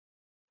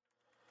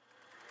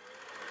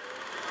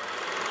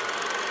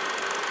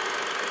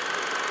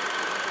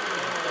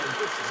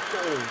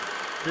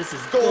This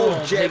is Gold,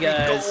 Gold. Jerry, Hey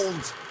guys,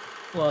 gold.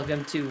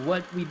 welcome to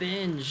What We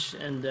Binge,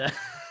 and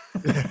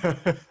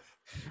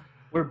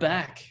we're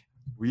back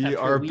We after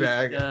a are week.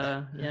 back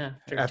After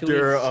 2 weeks.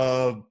 after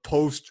a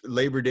post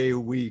Labor Day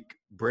week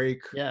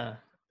break. Yeah,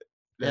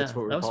 That's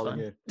what that we're was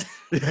calling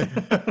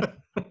fun.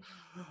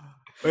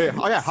 it.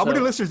 Oh yeah, how many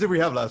So listeners did we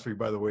have last week,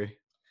 by the way?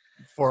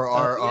 For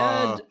we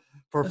had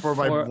for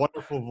my for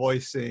wonderful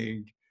voice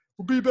saying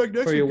we'll be back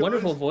next for your week,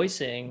 wonderful guys.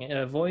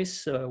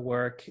 voice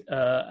work.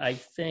 I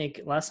think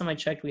last time I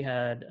checked, we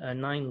had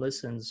 9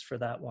 listens for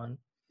that one.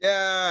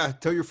 Yeah,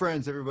 tell your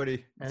friends,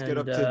 everybody. Let's get And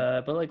up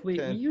to but like we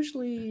 10.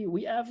 usually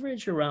we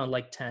average around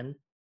like 10,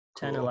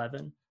 Cool.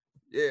 11.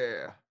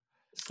 Yeah.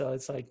 So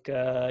it's like,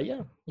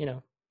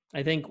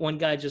 I think one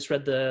guy just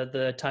read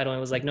the title and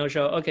was like, "No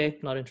show, okay,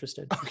 not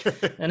interested."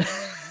 Okay. And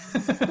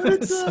But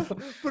it's so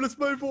but it's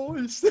my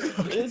voice.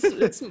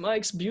 it's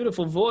Mike's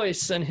beautiful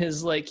voice and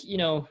his It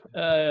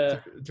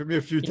took me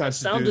a few times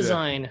to sound do that.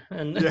 design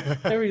and Yeah.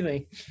 It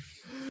everything.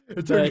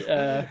 took me,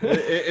 But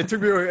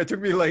it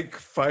took me like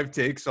 5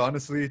 takes,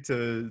 honestly,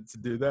 to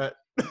do that.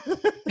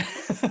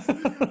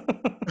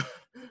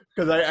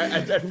 Because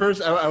at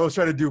first I was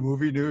trying to do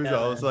movie news. yeah,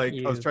 I was man,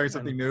 like, I was trying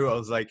something new. I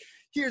was like,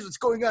 here's what's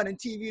going on in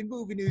TV and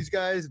movie news,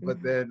 guys.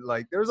 But then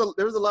like there was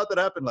a lot that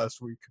happened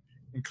last week,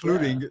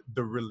 including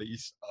the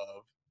release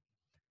of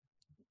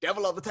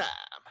Devil All the Time.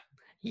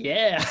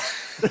 yeah,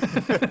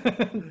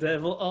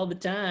 devil all the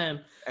time.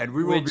 And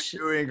we will be Which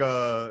doing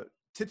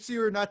tipsy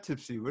or not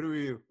tipsy. What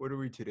are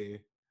we today?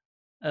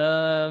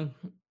 um,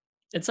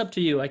 it's up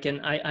to you. I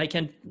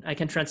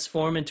can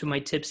transform into my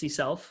tipsy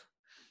self.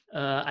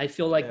 I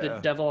feel like the Yeah.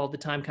 devil all the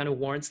time kind of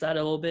warrants that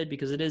a little bit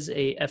because it is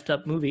a effed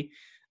up movie.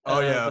 Oh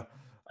yeah.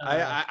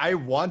 But I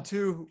want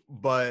to,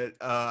 but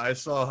I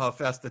saw how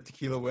fast the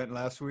tequila went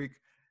last week,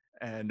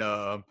 and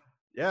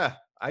yeah,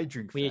 I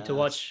drink we need to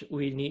fast. watch.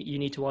 You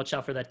need to watch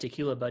out for that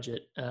tequila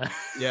budget.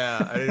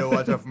 Yeah, I need to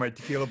watch out for my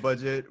tequila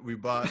budget. We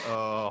bought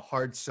a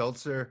hard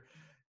seltzer,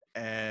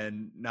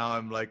 and now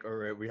I'm like, all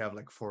right, we have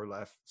like 4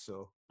 left.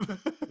 So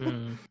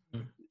Mm.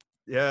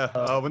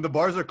 yeah, when the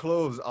bars are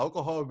closed,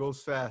 alcohol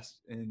goes fast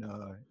in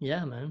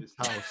Yeah, man. this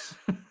house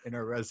in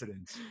our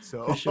residence.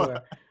 So For sure.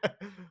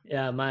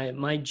 Yeah,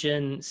 my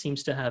gin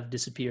seems to have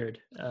disappeared.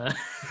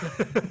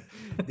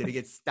 did it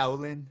get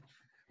stolen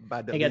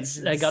by the I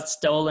legions? got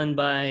stolen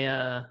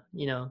by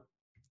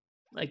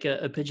like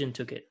a pigeon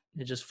took it.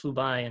 It just flew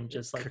by and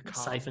just like Caca.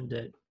 siphoned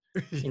it.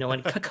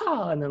 Went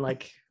caca and then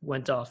like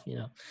went off.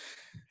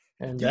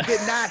 And You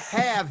did not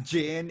have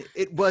gin.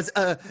 It was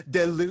a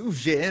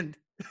delusion.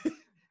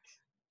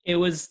 it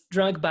was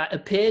drunk by a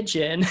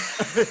pigeon.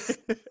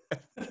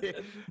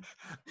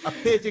 A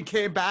pigeon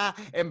came by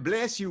and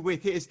blessed you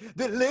with his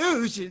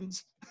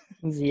delusions.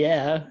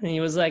 Yeah, and he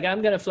was like,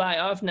 "I'm gonna fly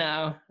off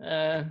now,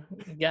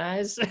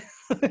 guys."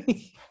 I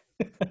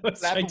was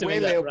Flap trying to away,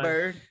 make that little rhyme.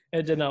 bird.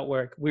 It did not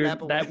work.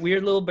 Flap away. That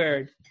weird little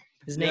bird.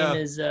 His Yeah.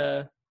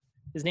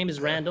 name is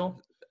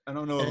Randall. I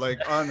don't know, like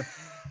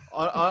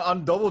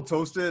on Double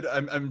Toasted,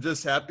 I'm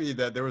just happy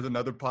that there was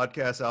another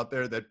podcast out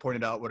there that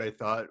pointed out what I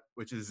thought,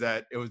 which is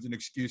that it was an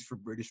excuse for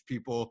British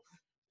people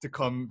to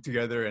come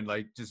together and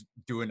like just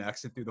do an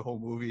accent through the whole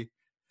movie.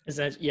 Is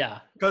that yeah?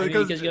 Because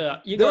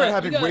you they were got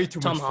having way too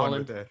Tom much fun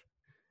Holland. with that.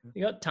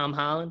 You got Tom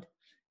Holland.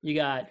 You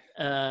got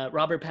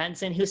Robert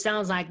Pattinson, who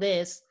sounds like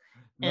this,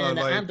 No, and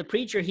like, I'm the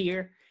preacher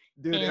here.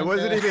 dude, it And,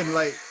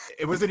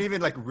 wasn't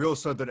even like real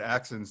Southern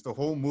accents. The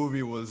whole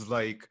movie was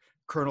like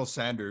Colonel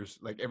Sanders.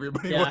 Like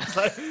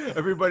Yeah.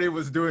 everybody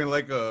was doing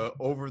like a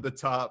over the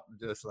top,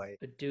 just like.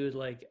 But dude,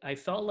 like I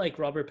felt like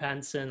Robert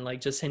Pattinson like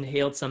just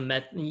inhaled some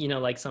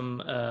like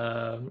some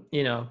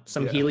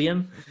some Yeah.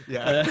 helium.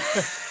 Yeah.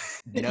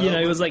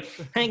 It was like,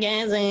 "Hey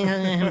guys,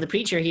 I'm the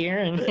preacher here,"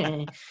 and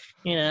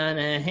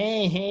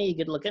hey,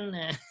 good looking.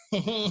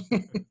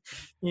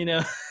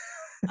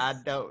 I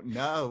don't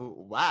know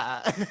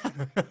why.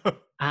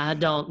 I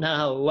don't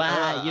know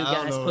why you I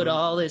don't guys know. put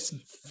all this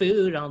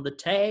food on the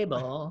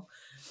table,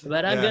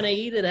 but I'm Yeah. gonna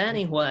eat it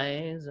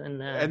anyways. And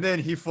then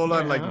he full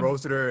on like Yeah.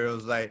 roasted her. It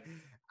was like,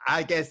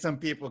 I guess some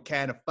people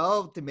can't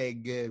afford to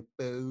make good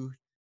food,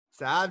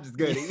 so I'm just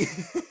gonna eat.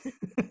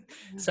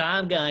 So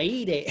I'm gonna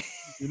eat it.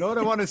 You know what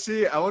I want to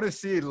see? I want to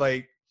see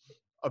like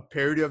a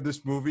parody of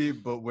this movie,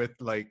 but with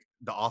like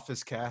the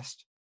Office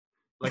cast.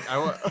 Like I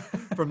want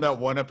from that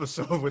one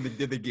episode when they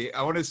did the game.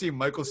 I want to see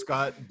Michael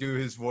Scott do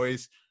his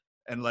voice,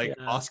 and like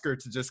Yeah. Oscar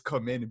to just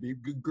come in and be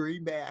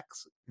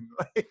greenbacks.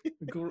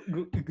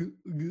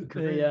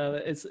 Yeah,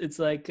 it's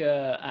like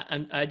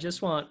I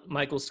just want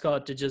Michael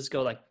Scott to just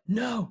go like,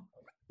 no,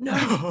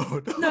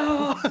 no,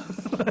 no,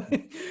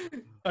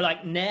 or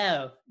like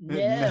no,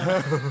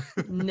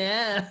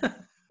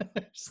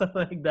 something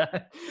like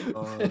that.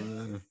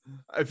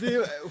 I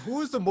feel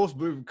who is the most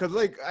because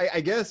like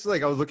I guess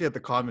like I was looking at the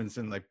comments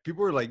and like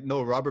people were like,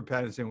 no, Robert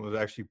Pattinson was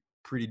actually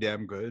pretty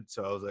damn good.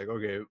 So I was like,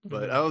 okay,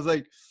 but I was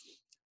like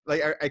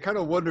I kind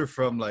of wonder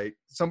from like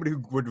somebody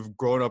who would have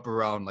grown up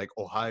around like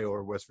Ohio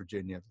or West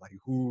Virginia, like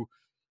who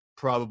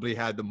probably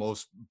had the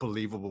most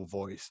believable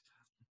voice.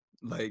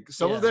 Like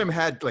some of Yeah. them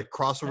had like I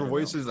crossover don't know.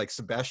 voices, like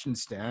Sebastian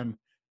Stan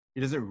he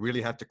doesn't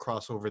really have to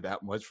cross over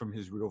that much from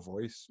his real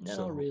voice. No,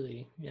 So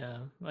really. Yeah.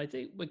 I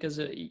think because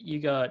you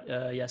got,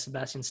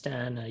 Sebastian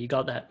Stan, you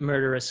got that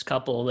murderous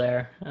couple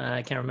there.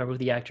 I can't remember who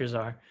the actors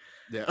are.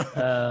 yeah,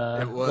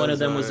 it One of was.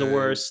 them was the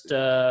worst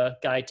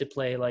guy to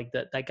play, like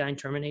that guy in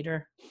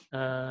Terminator.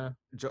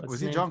 What's Was his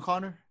he name? John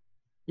Connor?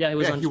 Yeah, he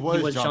was Yeah, on. he He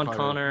was was John John Connor.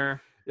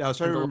 Connor Yeah, I was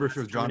trying in to the remember if it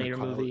was last John or Terminator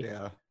Kyle. movie.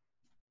 Yeah,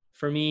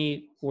 For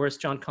me, worst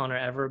John Connor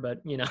ever,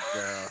 but yeah.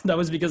 that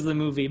was because of the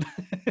movie.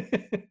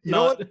 You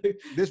know what?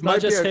 This Not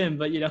might just be him,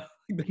 but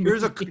the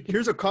here's movie.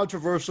 here's a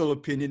controversial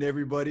opinion,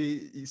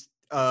 everybody.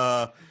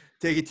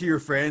 Take it to your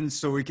friends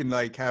so we can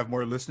like have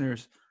more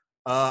listeners.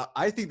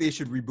 I think they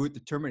should reboot the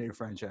Terminator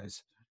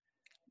franchise.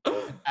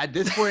 At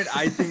this point,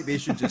 I think they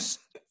should just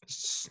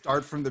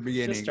start from the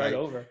beginning. Just start Like,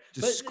 over.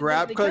 just But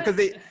scrap because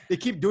they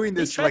keep doing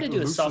they this try like to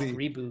do a soft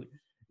loosely. reboot.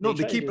 No,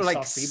 They they try to keep do a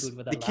like soft reboot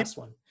with they that keep, last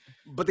one.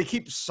 but they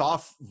keep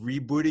soft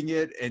rebooting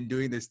it and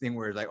doing this thing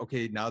where it's like,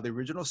 okay, now the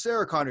original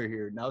Sarah Connor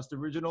here, now it's the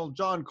original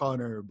John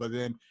Connor, but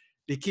then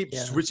they keep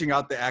Yeah. switching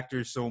out the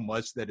actors so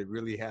much that it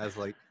really has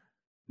like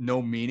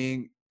no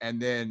meaning.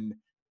 And then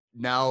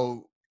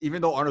now,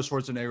 even though Arnold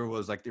Schwarzenegger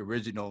was like the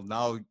original,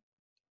 now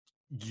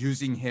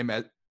using him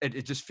as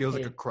it just feels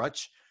like a Hey,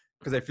 crutch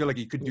because I feel like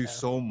you could do yeah.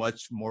 so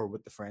much more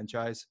with the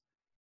franchise.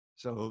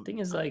 So Thing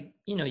is, like,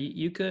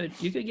 you could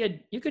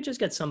just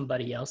get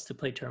somebody else to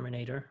play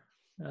Terminator,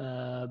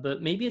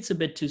 but maybe it's a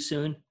bit too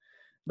soon.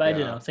 But I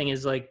don't yeah, know. Thing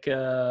is, like,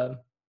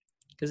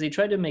 because they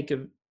tried to make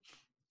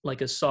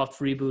a soft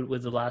reboot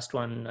with the last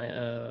one.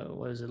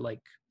 What is it,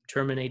 like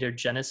Terminator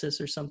Genesis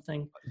or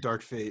something?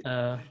 Dark Fate.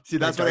 See, Or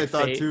that's what I Dark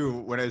thought Fate.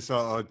 too when I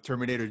saw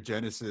Terminator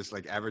Genesis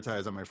like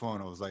advertised on my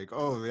phone. I was like,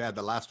 oh yeah,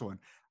 the last one.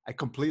 I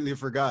completely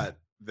forgot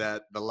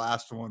that the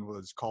last one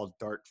was called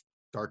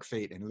Dark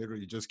Fate and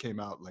literally just came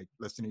out like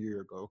less than a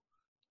year ago.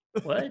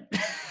 What?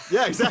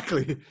 Yeah,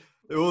 exactly.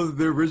 It was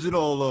the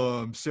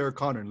original Sarah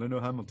Connor and Linda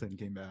Hamilton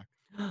came back.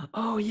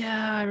 Oh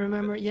yeah, I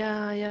remember.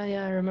 Yeah,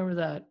 I remember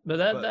that. But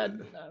But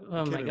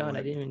oh my Kevin god, I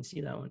went. didn't even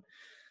see that one.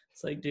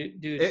 It's like,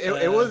 dude,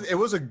 It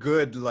was a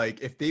good like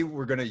if they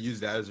were gonna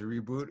use that as a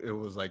reboot, it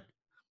was like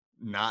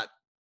not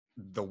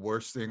the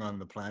worst thing on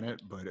the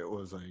planet, but it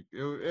was like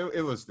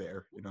it was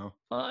there, you know.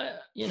 well,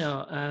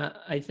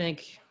 I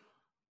think.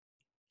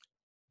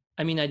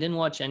 I mean, I didn't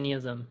watch any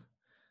of them.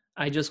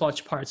 I just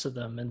watched parts of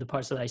them, and the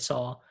parts that I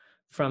saw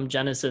from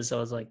Genesis, I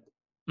was like,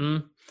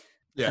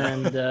 Yeah.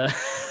 And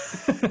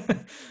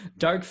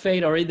Dark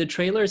Fate, already the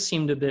trailer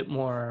seemed a bit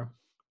more,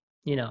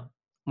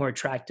 more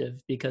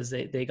attractive because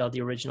they got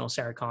the original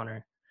Sarah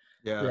Connor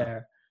Yeah.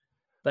 there.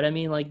 But I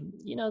mean, like,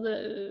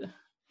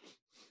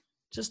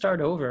 just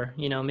start over.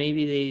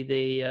 Maybe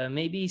they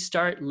maybe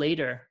start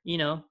later.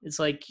 It's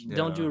like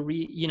don't do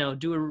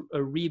do a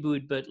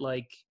reboot, but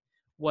like,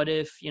 what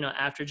if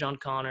after John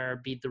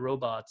Connor beat the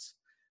robots,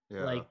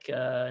 Yeah. like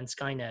and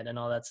Skynet and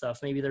all that stuff?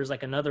 Maybe there's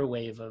like another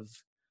wave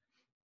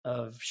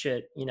of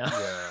shit. Yeah.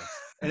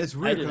 And it's I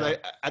weird don't because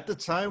know. at the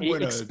time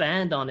when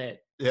Expand on it,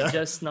 yeah.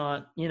 just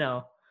not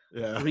Yeah.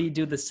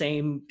 redo the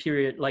same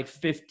period, like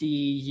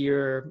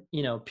 50-year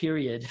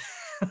period.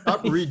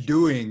 Stop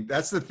redoing.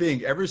 That's the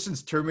thing. Ever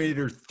since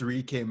Terminator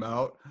 3 came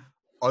out,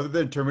 other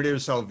than Terminator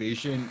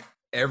Salvation,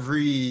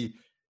 every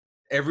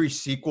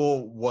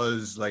sequel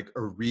was like a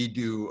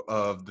redo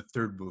of the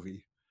third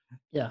movie.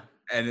 Yeah.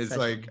 And it's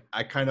like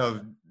I kind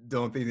of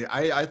don't think that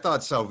I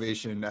thought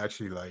Salvation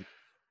actually like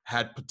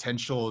had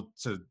potential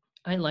to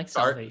I like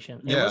Salvation.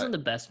 It wasn't the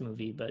best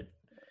movie, but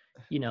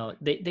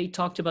they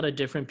talked about a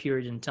different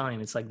period in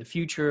time. It's like the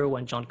future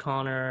when John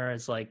Connor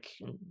is like,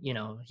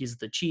 he's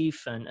the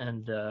chief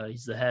and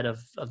he's the head of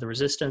the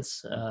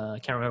resistance. I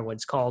can't remember what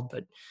it's called,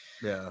 but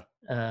yeah,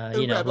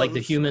 like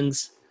the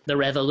humans, the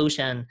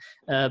revolution,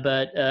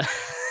 but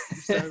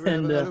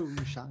and the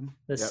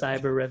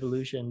cyber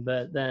revolution.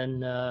 But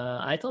then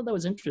I thought that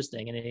was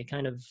interesting, and it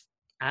kind of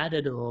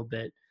added a little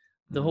bit.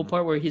 The whole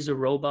part where he's a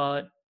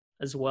robot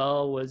as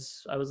well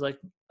I was like,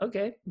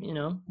 okay,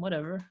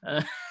 whatever.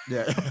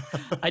 Yeah.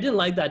 I didn't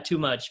like that too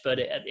much, but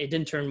it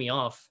didn't turn me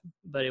off.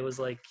 But it was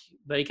like,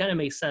 but it kind of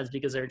makes sense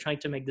because they're trying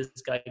to make this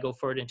guy go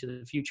forward into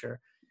the future.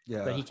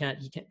 Yeah. But he can't,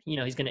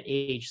 he's going to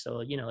age.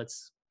 So,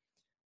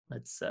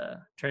 let's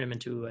turn him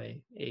into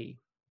a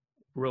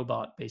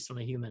robot based on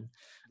a human.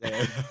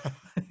 Yeah.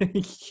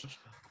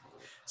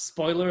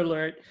 Spoiler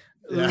alert.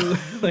 Yeah.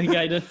 Like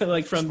I don't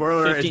like from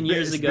Spoiler, 15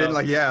 years ago. Been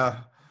like, yeah.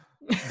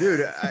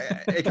 Dude,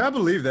 I can't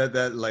believe that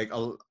like a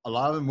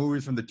lot of the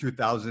movies from the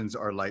 2000s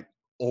are like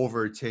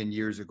over 10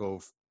 years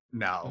ago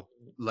now.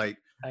 Like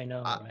I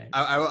know, right?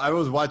 I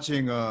was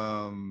watching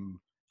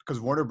because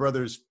Warner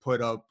Brothers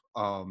put up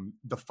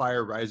the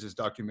Fire Rises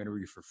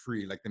documentary for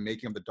free, like the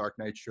making of the Dark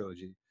Knight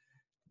trilogy.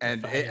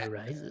 And Fire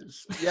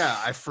Rises. Yeah,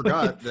 I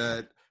forgot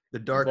that the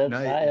Dark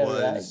Knight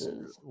was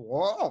rises.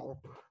 Whoa.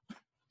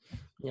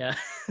 Yeah.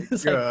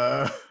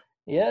 Like,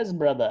 yes,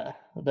 brother.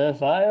 The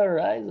fire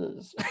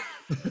rises.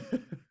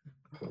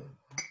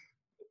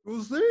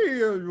 You see,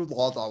 you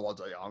thought I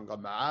was a younger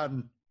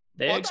man.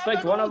 They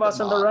expect one of us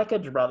in the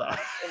wreckage, brother.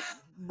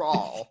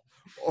 Bro.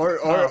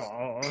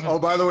 Oh,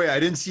 by the way, I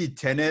didn't see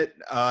Tenet.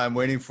 I'm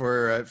waiting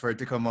for it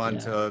to come on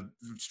to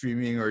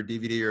streaming or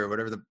DVD or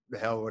whatever the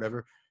hell,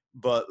 whatever.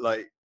 But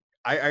like,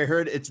 I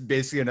heard it's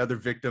basically another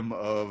victim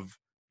of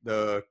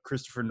the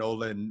Christopher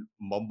Nolan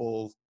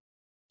mumble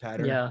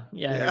pattern. Yeah,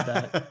 I heard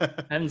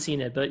that. I haven't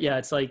seen it, but yeah,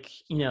 it's like,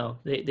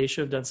 they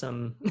should have done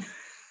some.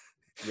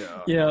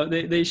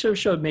 They should have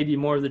showed maybe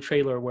more of the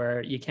trailer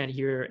where you can't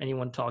hear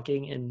anyone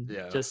talking and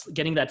just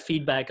getting that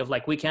feedback of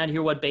like, we can't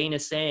hear what Bane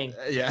is saying.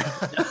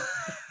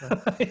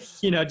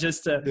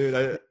 Just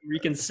to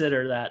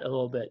reconsider that a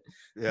little bit.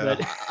 Yeah.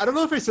 But I don't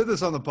know if I said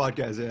this on the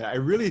podcast. I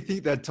really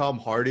think that Tom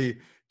Hardy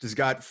just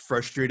got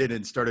frustrated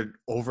and started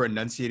over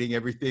enunciating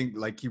everything.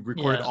 Like he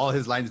recorded all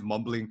his lines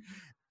mumbling,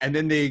 and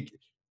then they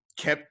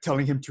kept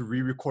telling him to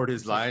re-record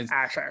his lines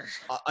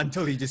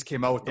until he just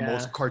came out with the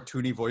most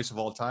cartoony voice of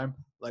all time.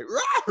 Like,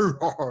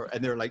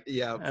 and they're like,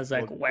 I was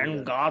like,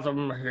 when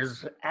Gotham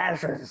is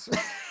ashes.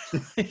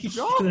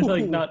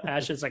 Like, not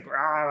ashes, like,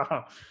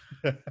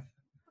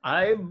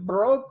 I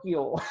broke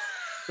you.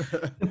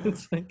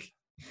 It's like,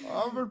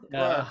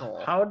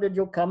 how did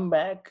you come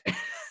back?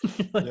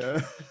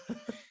 Like,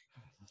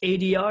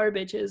 ADR,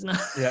 bitches. No,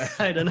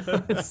 I don't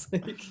know. It's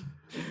like,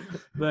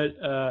 but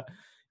I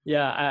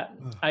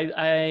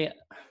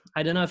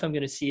don't know if I'm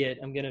gonna see it.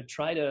 I'm gonna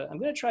try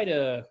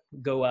to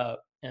go out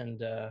and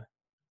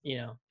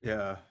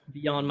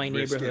beyond my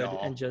neighborhood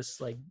and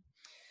just like,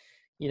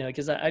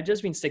 because I've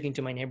just been sticking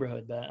to my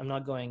neighborhood, but I'm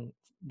not going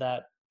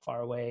that far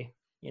away.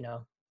 I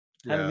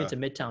haven't been to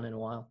Midtown in a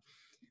while.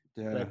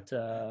 But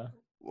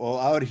well,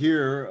 out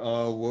here,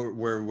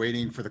 we're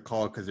waiting for the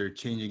call because they're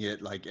changing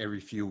it like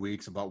every few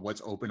weeks about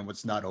what's open and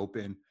what's not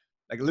open.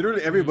 Like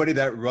literally everybody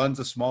that runs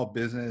a small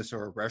business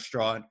or a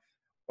restaurant,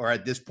 or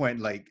at this point,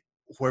 like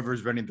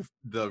whoever's running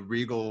the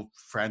Regal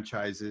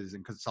franchises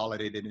and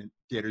consolidated in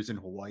theaters in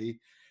Hawaii,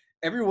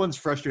 everyone's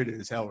frustrated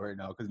as hell right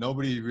now because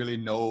nobody really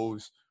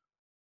knows.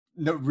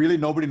 Nobody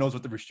knows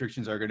what the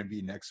restrictions are going to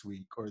be next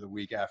week or the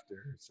week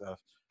after and stuff.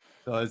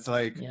 So it's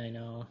like, I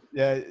know.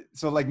 Yeah.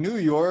 So like New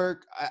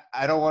York,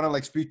 I don't want to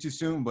like speak too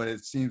soon, but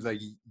it seems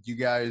like you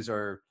guys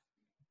are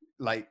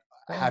like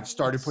have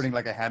started putting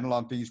like a handle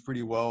on things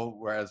pretty well.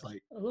 Whereas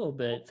like a little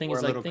bit,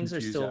 things are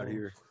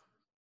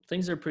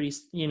pretty,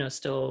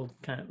 still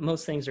kind of,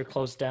 most things are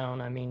closed down.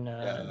 I mean,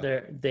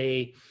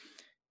 they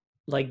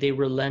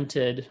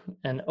relented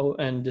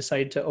and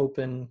decided to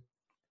open,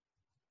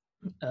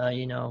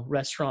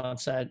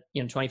 restaurants at,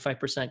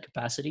 25%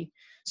 capacity.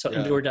 So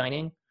indoor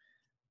dining.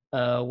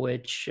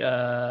 Which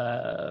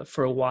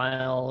for a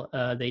while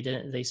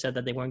they said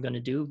that they weren't going to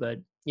do, but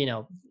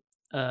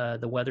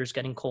the weather's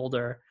getting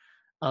colder,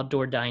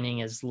 outdoor dining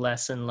is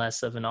less and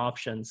less of an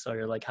option. So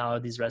you're like, how are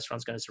these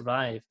restaurants going to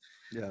survive?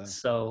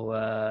 So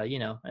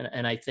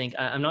and I think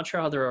I'm not sure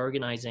how they're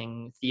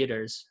organizing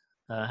theaters.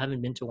 I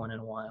haven't been to one in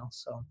a while,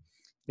 so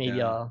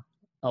maybe I'll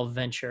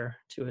venture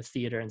to a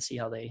theater and see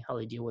how they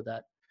deal with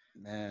that.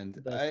 Man,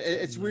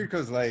 it's weird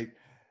because like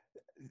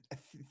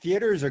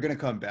theaters are going to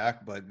come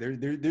back, but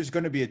there's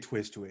going to be a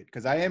twist to it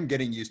because I am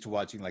getting used to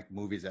watching like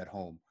movies at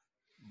home.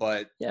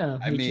 But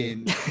I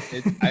mean,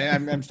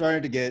 I'm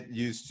starting to get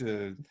used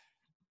to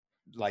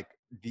like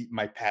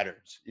my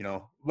patterns,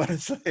 But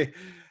it's like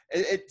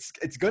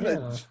it's going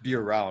to be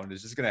around.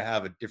 It's just going to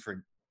have a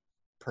different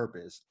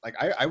purpose. Like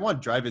I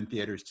want drive-in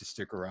theaters to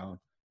stick around.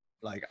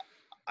 Like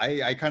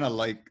I kind of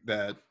like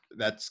that.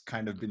 That's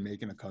kind of been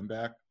making a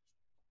comeback.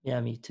 Yeah,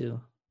 me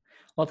too.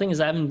 Well, the thing is,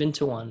 I haven't been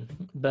to one,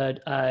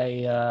 but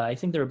I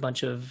think there are a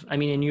bunch of, I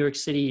mean, in New York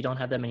City, you don't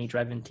have that many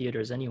drive-in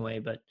theaters anyway,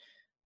 but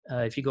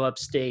if you go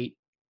upstate,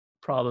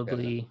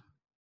 probably,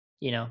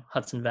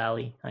 Hudson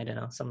Valley, I don't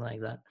know, something like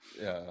that.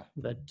 Yeah.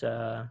 But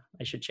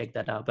I should check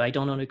that out. But I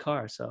don't own a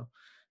car, so,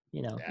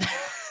 So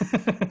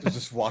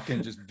just walk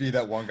in, just be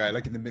that one guy,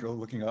 like in the middle,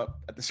 looking up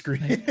at the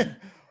screen.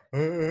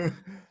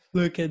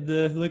 Look at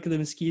the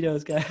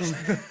mosquitoes, guys.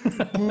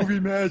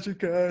 Movie magic,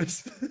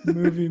 guys.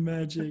 Movie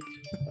magic.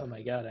 Oh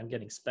my God, I'm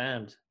getting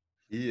spammed.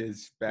 He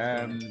is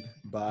spammed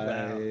by.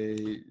 Wow.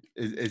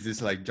 Is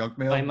this like junk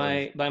mail?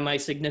 By my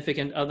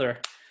significant other.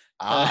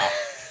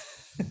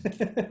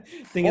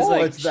 Thing is,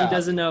 like, she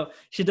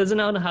doesn't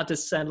know how to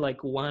send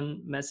like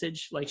one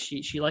message. Like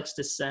she likes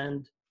to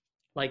send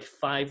like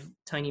 5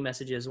 tiny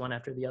messages one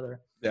after the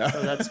other. Yeah.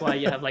 So that's why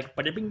you have like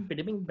bada bing,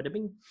 bada bing, bada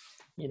bing.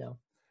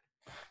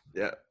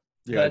 Yeah.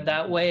 But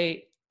that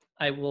way,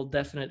 I will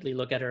definitely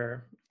look at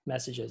her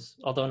messages,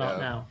 although not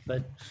now,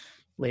 but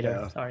later.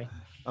 Yeah. Sorry.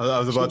 I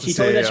was about to say. She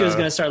told me that she was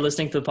going to start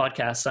listening to the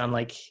podcast, so I'm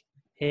like,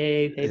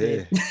 hey,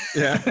 babe.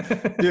 Yeah.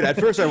 Dude, at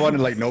first I wanted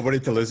like nobody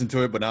to listen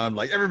to it, but now I'm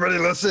like, everybody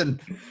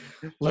listen.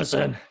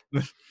 Listen.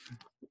 All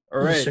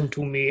right. Listen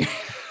to me.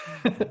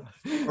 All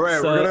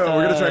right, so, we're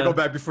gonna try to go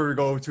back before we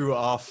go too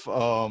off.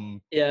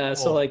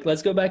 So like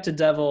let's go back to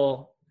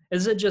Devil.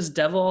 Is it just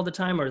Devil all the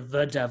time or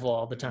The Devil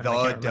all the time?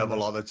 The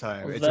Devil all the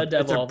time. It's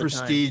a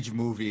prestige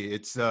movie.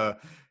 It's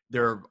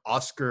their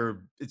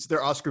Oscar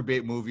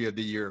bait movie of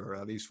the year, or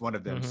at least one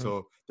of them. Mm-hmm.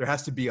 So there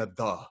has to be a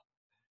the.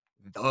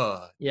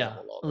 Yeah.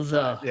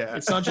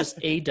 It's not just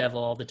a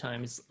devil all the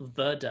time. It's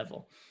the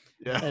devil.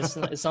 Yeah.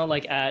 It's not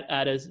like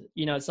at a,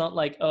 it's not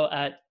like, oh,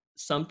 at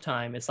some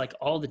time. It's like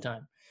all the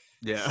time.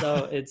 Yeah.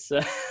 So it's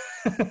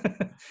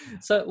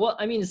so, well,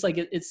 I mean, it's like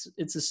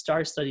it's a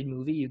star-studded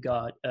movie. You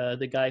got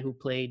the guy who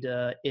played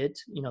it,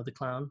 the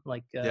clown,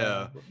 like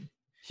Yeah.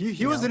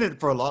 He was in it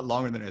for a lot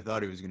longer than I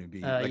thought he was going to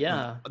be. Like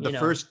the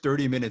first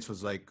 30 minutes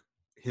was like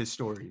his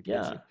story. Yeah.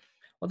 Basically.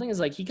 Well, the thing is,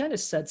 like, he kind of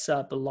sets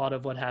up a lot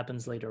of what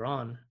happens later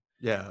on.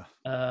 Yeah.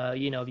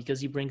 Because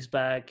he brings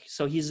back,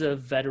 so he's a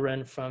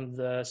veteran from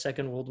the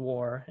Second World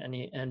War, and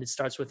it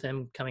starts with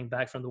him coming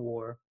back from the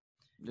war.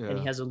 Yeah. And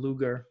he has a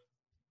Luger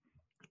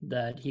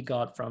that he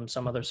got from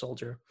some other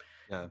soldier.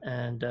 Yeah.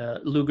 And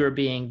Luger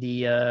being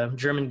the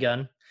German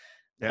gun.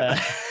 Yeah.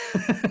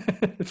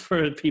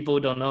 For people who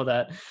don't know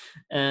that.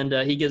 And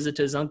he gives it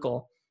to his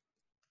uncle.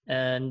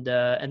 And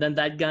then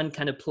that gun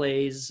kind of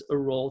plays a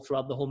role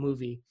throughout the whole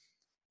movie.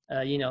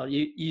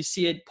 You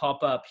see it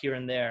pop up here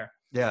and there.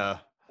 Yeah.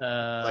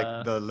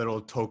 Like the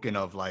little token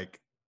of like,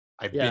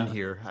 I've been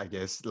here, I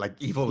guess. Like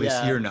evil is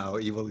here now.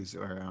 Evil is,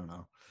 or I don't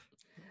know.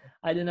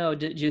 I don't know.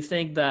 Did you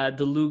think that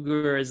the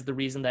Luger is the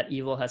reason that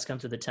evil has come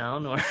to the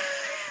town, or?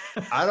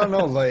 I don't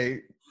know.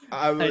 Like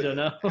I don't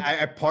know.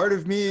 Part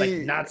of me,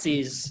 like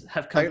Nazis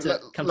have come to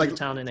the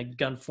town in a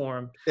gun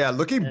form. Yeah,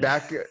 thinking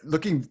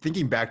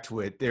back to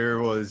it, there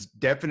was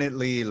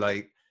definitely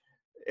like,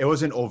 it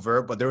wasn't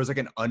overt, but there was like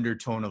an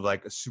undertone of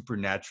like a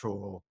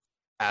supernatural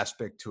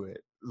aspect to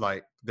it.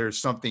 Like there's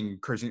something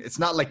cursing. It's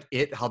not like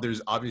how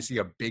there's obviously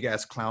a big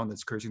ass clown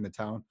that's cursing the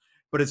town,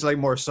 but it's like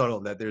more subtle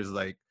that there's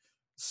like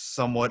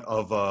somewhat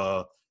of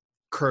a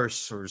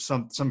curse or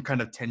some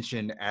kind of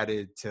tension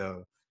added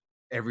to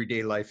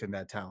everyday life in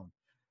that town.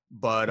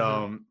 But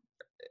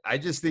I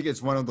just think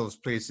it's one of those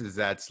places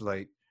that's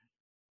like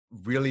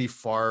really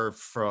far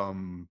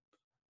from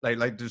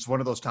like there's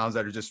one of those towns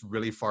that are just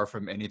really far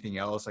from anything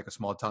else, like a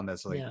small town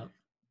that's like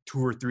 2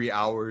 or 3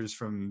 hours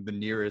from the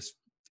nearest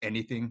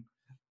anything.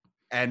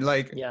 And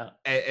like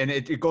and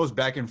it goes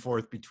back and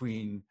forth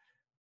between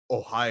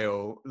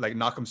Ohio, like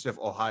Knockemstiff,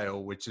 Ohio,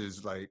 which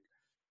is like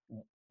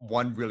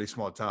one really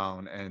small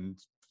town, and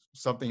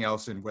something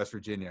else in West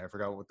Virginia. I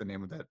forgot what the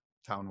name of that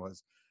town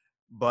was.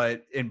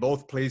 But in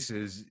both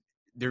places,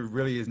 there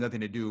really is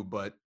nothing to do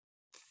but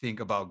think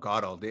about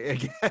God all day, I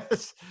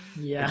guess.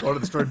 Yeah. Go to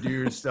the store, do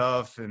your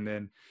stuff, and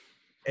then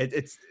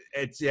it's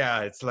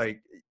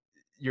like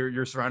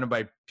you're surrounded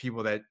by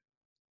people that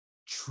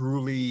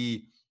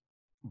truly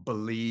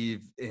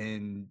believe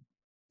in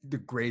the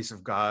grace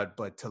of God,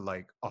 but to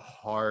like a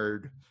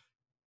hard,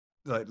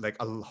 like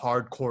a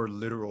hardcore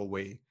literal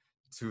way,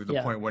 to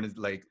the point when it's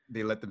like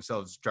they let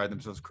themselves drive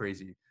themselves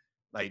crazy.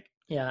 Like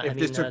if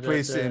this took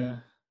place in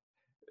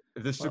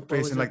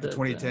like the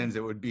 2010s,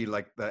 it would be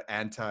like the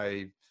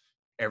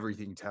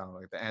anti-everything town,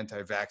 like the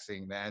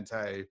anti-vaxxing, the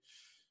anti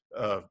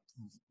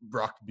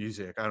rock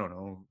music. I don't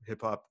know,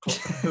 hip hop.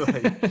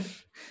 Like,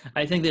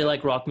 I think they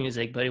like rock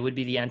music, but it would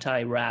be the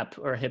anti-rap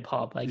or hip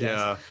hop, I guess.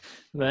 Yeah,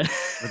 but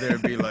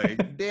there'd be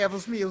like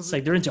Devil's Music. It's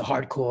like they're into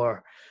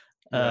hardcore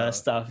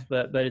stuff,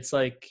 but it's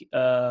like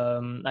I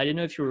didn't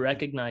know if you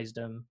recognized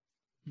him,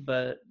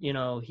 but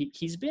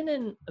he's been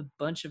in a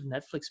bunch of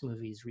Netflix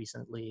movies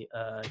recently.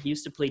 He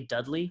used to play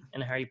Dudley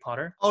in Harry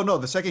Potter. Oh no,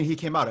 the second he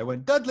came out, I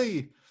went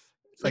Dudley.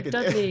 Like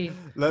Dudley.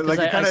 Like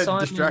it kind of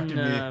distracted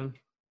me.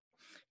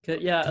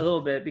 Yeah, a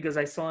little bit, because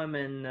I saw him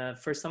in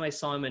first time I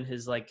saw him in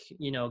his like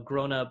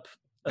grown up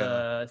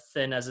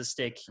thin as a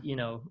stick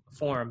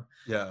form.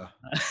 Yeah.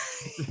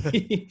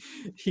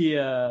 He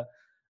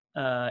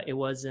it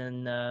was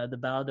in the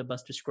Ballad of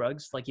Buster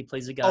Scruggs. Like he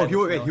plays a guy. Oh, he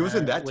was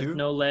in that too. With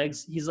no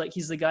legs. He's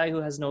the guy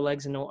who has no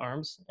legs and no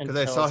arms. Because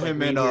I saw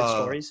him in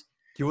stories.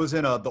 He was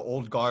in the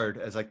Old Guard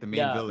as like the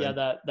main villain.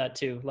 Yeah, that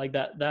too. Like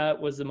that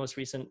was the most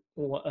recent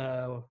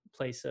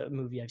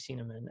movie I've seen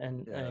him in,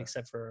 and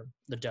except for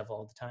The Devil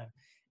All the Time.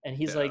 And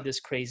he's like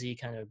this crazy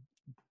kind of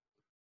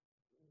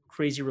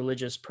crazy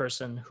religious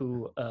person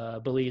who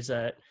believes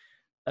that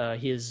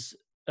his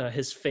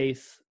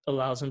faith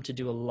allows him to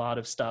do a lot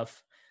of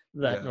stuff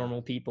that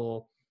normal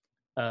people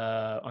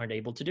aren't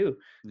able to do.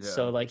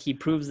 So like he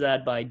proves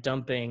that by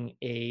dumping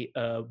a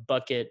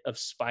bucket of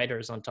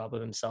spiders on top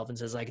of himself and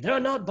says like, they're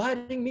not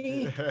biting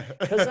me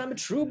because I'm a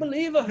true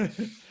believer,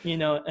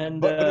 and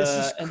but it's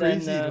just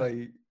crazy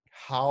like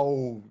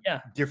how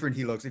different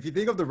he looks. If you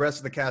think of the rest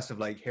of the cast of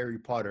like Harry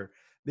Potter,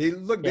 they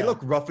look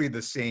roughly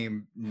the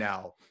same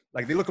now.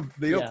 Like they look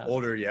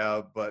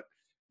older, but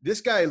this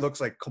guy looks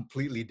like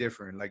completely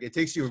different. Like it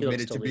takes you a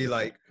minute to be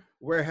like,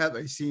 where have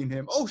I seen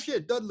him? Oh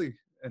shit, Dudley.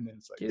 And then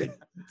it's like, dude,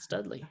 it's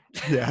Dudley.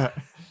 Yeah.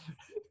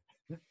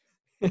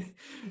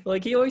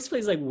 Like he always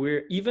plays like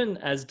weird, even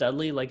as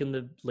Dudley, like in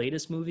the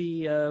latest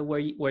movie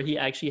where he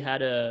actually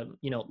had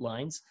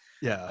lines.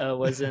 Yeah.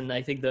 Was in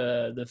I think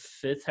the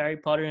fifth Harry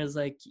Potter, and is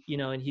like,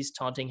 and he's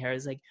taunting Harry.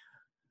 He's like,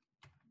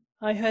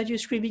 I heard you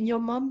screaming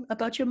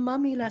about your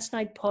mummy last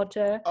night,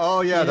 Potter.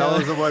 Oh yeah, that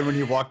was the one when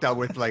he walked out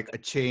with like a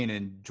chain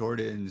and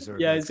Jordans or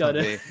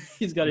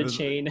he's got a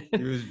chain.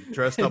 He was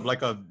dressed up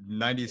like a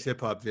 90s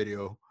hip hop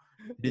video.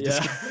 He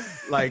just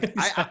like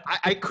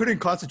I couldn't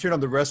concentrate on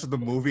the rest of the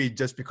movie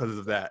just because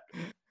of that.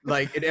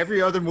 Like in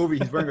every other movie,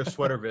 he's wearing a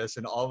sweater vest,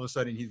 and all of a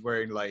sudden he's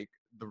wearing like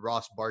the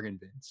Ross bargain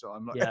bin. So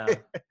I'm like, Yeah.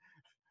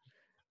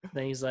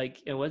 Then he's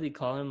like, and what do you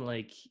call him?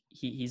 Like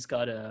he's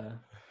got a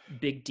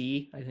Big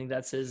D. I think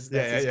that's his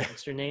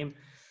gangster name.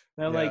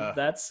 And I'm like,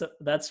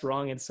 that's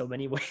wrong in so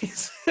many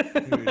ways.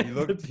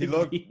 Dude, he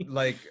looked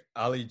like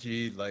Ali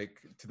G, like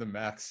to the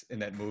max in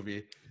that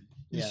movie.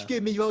 You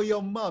scared me,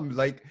 your mom.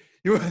 Like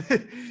he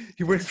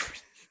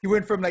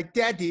went from like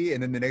daddy,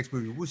 and then the next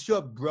movie, what's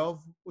up, bro?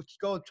 What you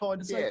going on?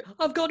 Like,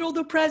 I've got all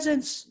the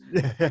presents.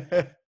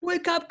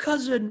 Wake up,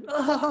 cousin.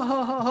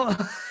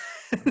 Like,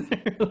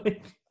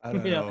 I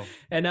don't know.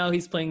 And now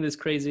he's playing this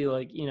crazy,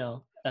 like,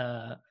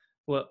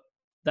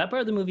 that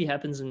part of the movie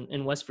happens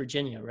in West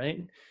Virginia,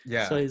 right?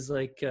 Yeah. So he's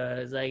like,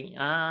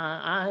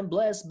 I'm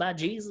blessed by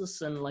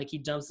Jesus, and like he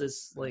jumps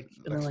this like,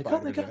 and they're like,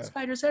 oh my God,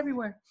 spiders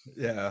everywhere.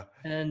 Yeah.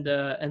 And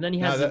then he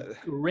has a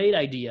great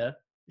idea.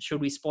 Should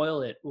we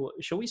spoil it?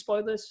 Should we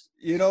spoil this?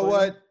 You know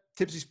what?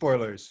 Tipsy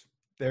spoilers.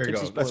 There you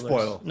go. Let's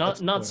spoil. Not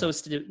so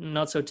tipsy.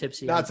 Not so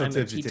I'm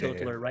tipsy a teetotaler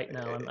today. right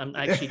now. I'm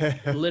actually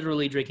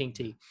literally drinking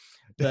tea.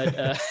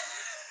 But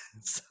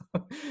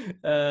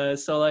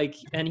so like,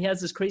 and he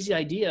has this crazy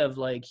idea of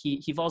like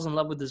he falls in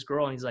love with this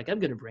girl, and he's like, I'm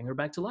gonna bring her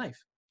back to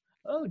life.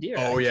 Oh dear.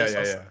 Oh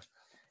yeah.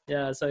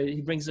 Yeah. So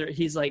he brings her.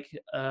 He's like,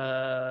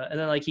 and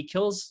then like he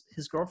kills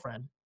his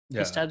girlfriend.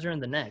 Yeah. He stabs her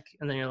in the neck,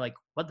 and then you're like,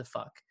 what the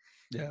fuck?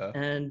 Yeah.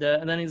 And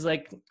then he's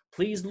like,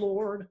 please,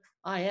 Lord,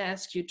 I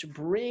ask you to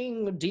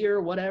bring dear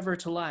whatever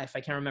to life.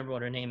 I can't remember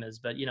what her name is,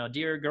 but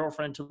dear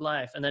girlfriend to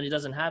life. And then it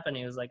doesn't happen.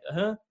 He was like,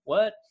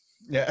 what?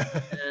 Yeah.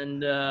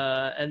 And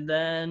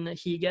then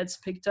he gets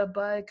picked up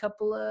by a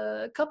couple,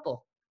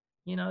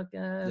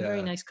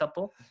 very nice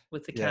couple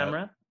with a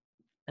camera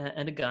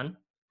and a gun.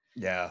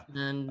 Yeah.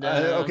 And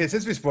okay,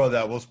 since we spoiled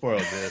that, we'll spoil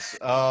this.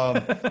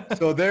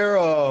 So there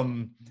are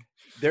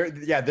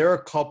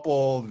a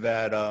couple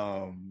that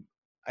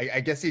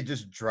I guess they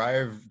just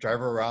drive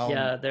around.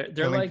 Yeah,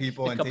 they're like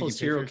people a couple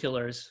serial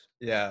killers.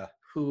 Yeah.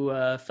 Who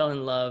fell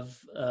in love.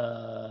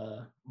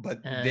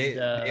 But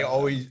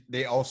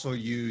they also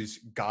use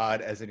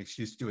God as an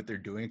excuse to do what they're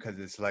doing, because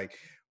it's like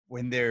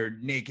when they're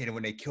naked and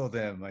when they kill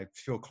them, I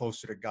feel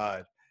closer to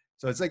God.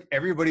 So it's like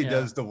everybody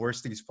does the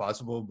worst things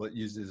possible, but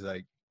uses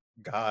like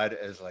God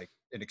as like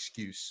an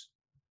excuse.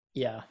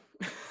 Yeah.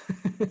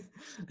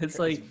 It's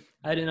like,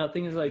 I don't know.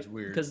 Things like,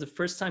 because the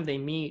first time they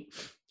meet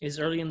is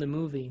early in the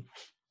movie.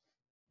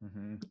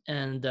 Mm-hmm.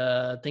 And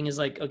thing is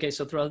like, okay,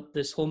 so throughout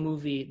this whole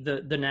movie,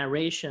 the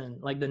narration,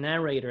 like the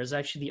narrator is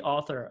actually the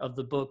author of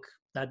the book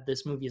that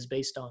this movie is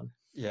based on.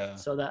 Yeah.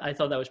 So that I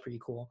thought that was pretty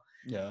cool.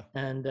 Yeah.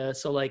 And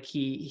so like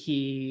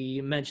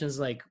he mentions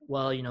like,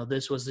 well,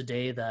 this was the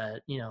day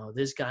that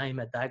this guy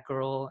met that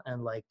girl,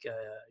 and like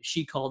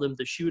she called him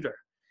the shooter,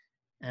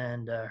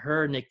 and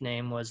her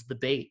nickname was the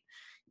bait.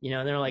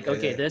 And they're like,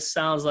 okay, this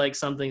sounds like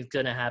something's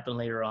gonna happen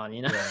later on.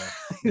 Yeah.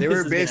 They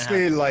were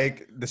basically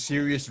like the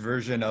serious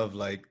version of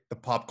like the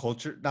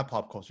not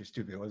pop culture,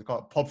 stupid. What's it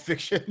called? Pulp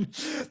Fiction.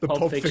 The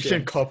Pulp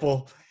Fiction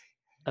couple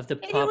of the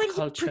pop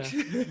culture.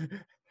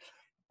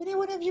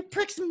 Anyone of you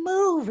pricks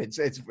move?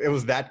 It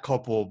was that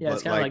couple. Yeah,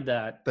 it's kind of like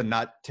that. The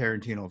not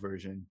Tarantino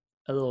version.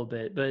 A little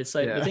bit, but it's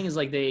like the thing is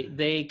like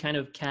they kind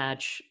of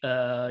catch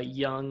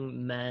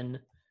young men,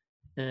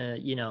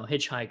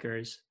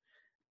 hitchhikers.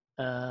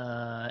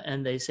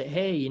 And they say,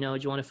 hey, do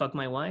you want to fuck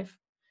my wife?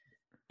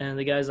 And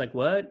the guy's like,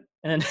 what?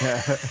 And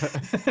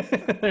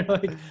they're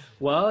like,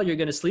 well, you're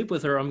going to sleep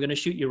with her. I'm going to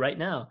shoot you right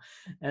now.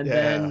 And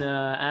then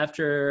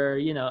after,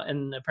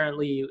 and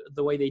apparently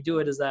the way they do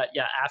it is that,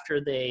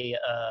 after they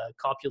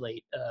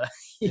copulate,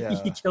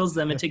 he kills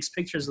them and takes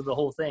pictures of the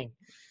whole thing.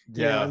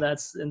 And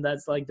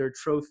that's like their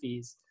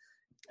trophies.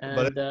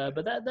 And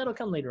but that'll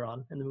come later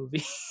on in the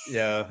movie.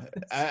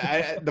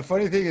 The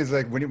funny thing is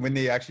like when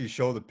they actually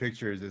show the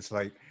pictures, it's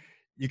like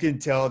you can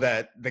tell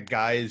that the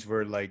guys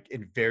were like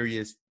in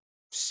various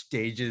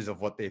stages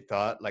of what they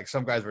thought. Like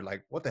some guys were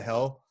like, what the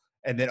hell?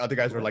 And then other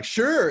guys were like,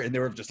 sure. And they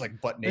were just like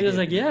butt naked. It was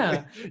like,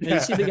 And you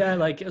see the guy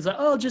like, it's like,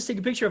 oh, just take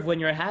a picture of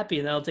when you're happy,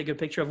 and then I'll take a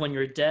picture of when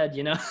you're dead,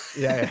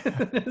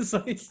 It's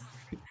like,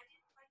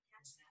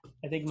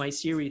 I think my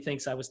Siri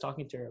thinks I was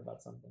talking to her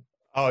about something.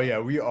 Oh yeah,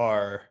 we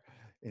are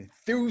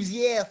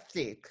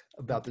enthusiastic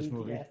about this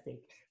movie.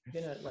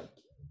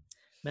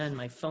 Man,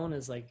 my phone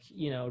is like,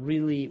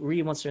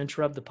 really wants to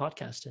interrupt the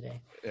podcast today.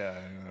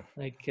 Yeah.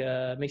 Like,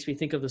 makes me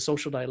think of The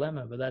Social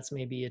Dilemma, but that's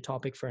maybe a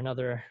topic for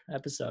another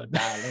episode.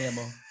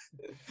 Dilemma.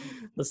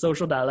 The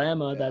Social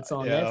Dilemma that's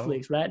on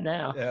Netflix right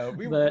now. Yeah,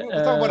 we'll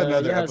talk about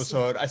another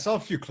episode. I saw a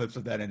few clips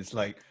of that, and it's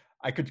like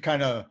I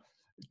kind of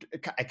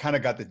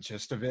got the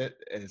gist of it.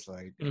 And it's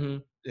like,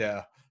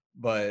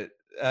 but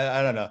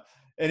I don't know.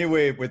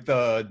 Anyway, with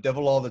the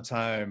Devil All the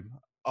Time,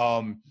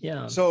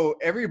 so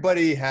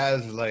everybody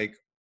has like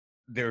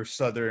their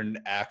Southern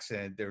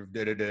accent, their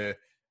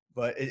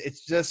but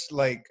it's just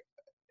like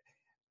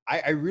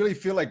I really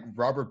feel like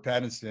Robert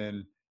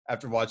Pattinson,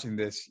 after watching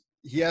this,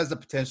 he has the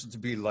potential to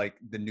be like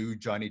the new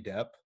Johnny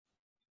Depp.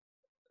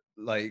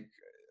 Like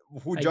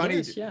who Johnny?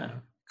 Guess,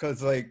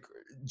 because like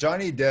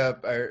Johnny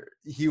Depp,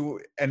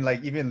 and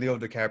like even Leo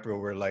DiCaprio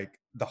were like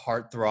the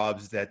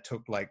heartthrobs that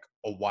took like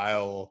a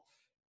while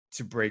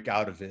to break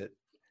out of it.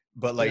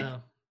 But like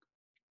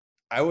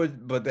Yeah.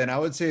 but then I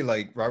would say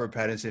like Robert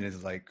Pattinson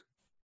is like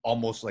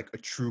almost like a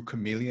true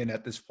chameleon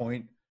at this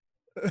point.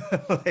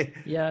 Like,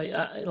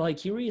 like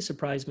he really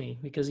surprised me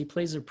because he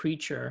plays a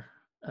preacher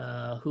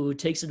who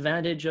takes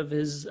advantage of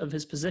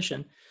his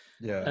position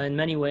in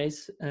many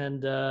ways,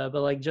 and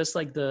but like just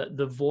like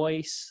the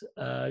voice,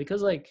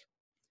 because like,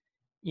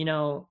 you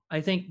know,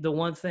 I think the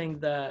one thing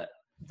that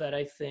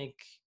I think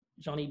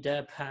Johnny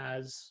Depp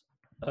has,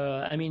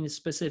 I mean,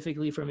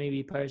 specifically for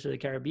maybe Pirates of the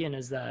Caribbean,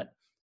 is that,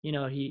 you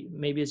know,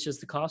 maybe it's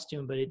just the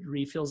costume, but it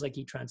really feels like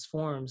he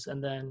transforms.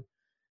 And then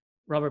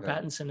Robert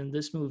Pattinson in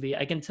this movie,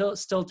 I can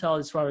still tell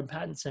it's Robert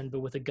Pattinson,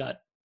 but with a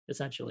gut,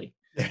 essentially.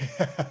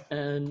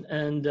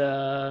 and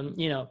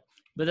you know,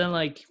 but then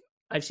like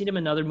I've seen him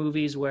in other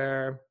movies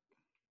where,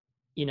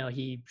 you know,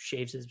 he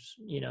shaves his,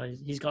 you know,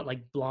 he's got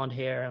like blonde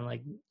hair and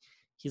like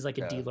he's like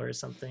a dealer or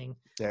something.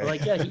 But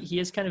like, he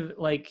is kind of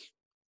like,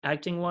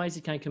 acting wise,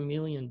 he's kind of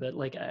chameleon, but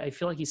like I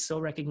feel like he's so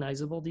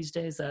recognizable these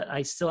days that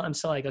I'm still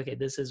like, okay,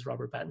 this is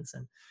Robert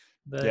Pattinson.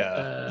 But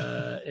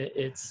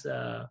it's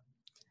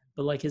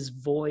but like his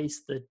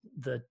voice,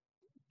 the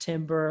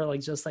timbre,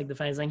 like just like the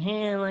fact he's like,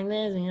 hey, like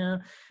this, you know,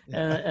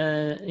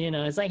 you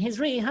know, it's like he's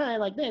really high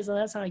like this, and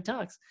that's how he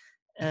talks.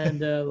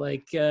 And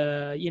like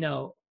you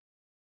know,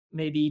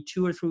 maybe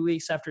 2 or 3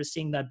 weeks after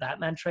seeing that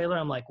Batman trailer,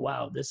 I'm like,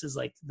 wow, this is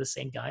like the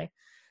same guy.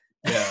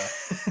 Yeah.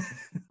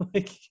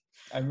 Like,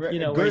 you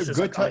know,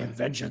 good time,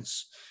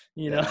 vengeance,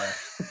 you know.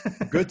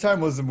 Good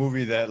Time was the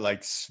movie that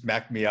like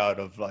smacked me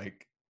out of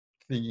like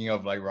thinking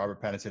of like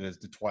Robert Pattinson as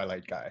the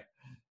Twilight guy.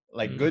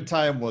 Like Good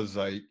Time was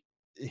like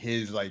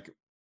his like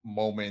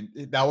moment.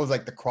 That was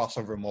like the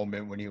crossover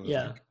moment when he was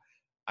like,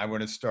 I'm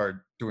going to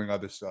start doing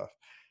other stuff.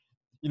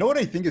 You know what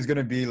I think is going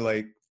to be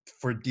like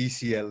for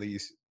DC at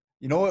least?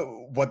 You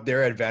know what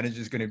their advantage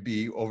is going to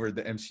be over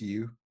the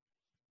MCU?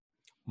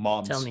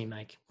 Moms. Tell me,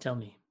 Mike. Tell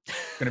me.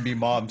 It's going to be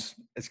moms.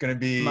 It's going to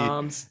be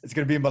moms. It's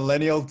going to be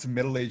millennial to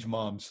middle-aged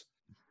moms,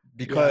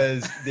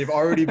 because they've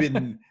already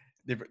been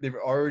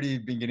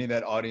getting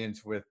that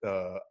audience with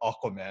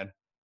Aquaman.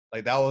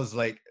 Like that was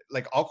like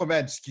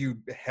Aquaman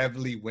skewed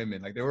heavily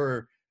women. Like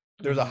there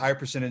was a high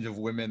percentage of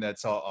women that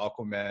saw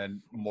Aquaman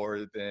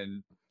more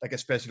than, like,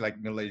 especially like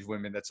middle-aged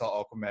women that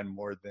saw Aquaman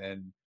more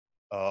than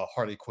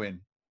Harley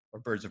Quinn or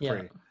Birds of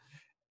Prey.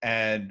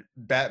 And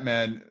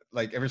Batman,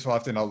 like every so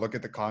often I'll look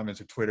at the comments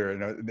of Twitter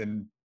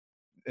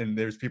and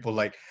there's people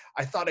like,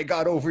 I thought I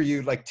got over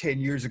you like 10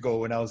 years ago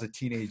when I was a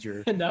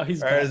teenager. And now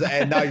he's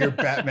and now you're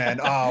Batman.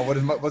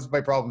 What's my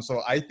problem?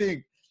 So I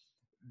think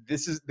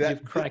this is that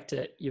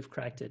you've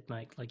cracked it,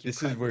 Mike. Like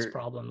this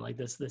problem, like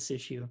this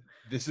issue.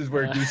 This is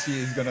where DC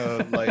is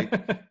gonna like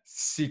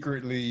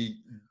secretly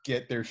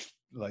get their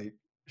like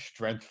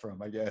strength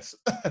from, I guess.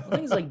 I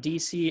think it's like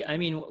DC. I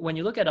mean, when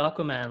you look at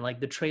Aquaman, like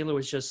the trailer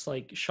was just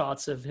like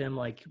shots of him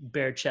like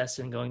bare chest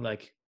and going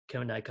like,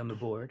 "Can I come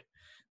aboard?"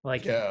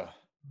 Like,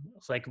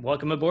 it's like,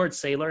 "Welcome aboard,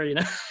 sailor," you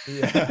know.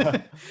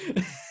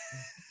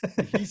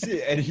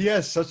 He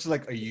has such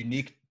like a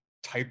unique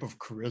type of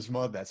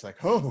charisma that's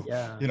like, oh,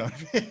 you know what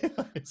I mean?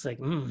 It's like,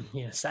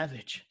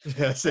 savage.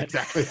 Yes,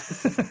 exactly.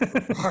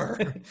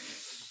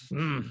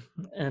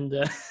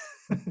 And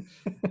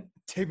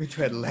take me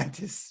to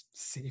Atlantis,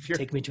 savior.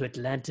 Take me to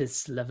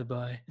Atlantis, lover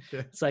boy.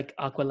 It's like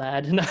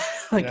Aqualad,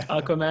 like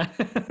Aquaman.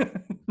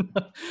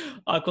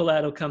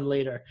 Aqualad will come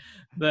later,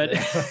 but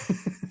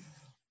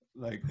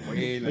like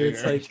way later.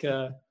 It's like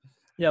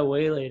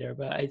way later.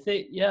 But I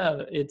think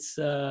it's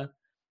I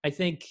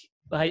think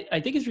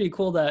it's really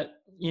cool that,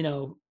 you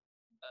know,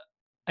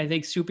 I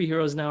think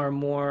superheroes now are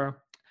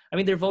more, I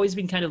mean, they've always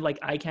been kind of like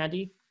eye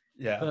candy.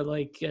 Yeah. But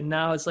like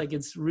now it's like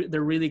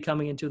they're really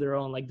coming into their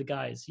own, like the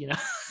guys, you know.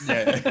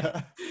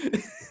 Yeah.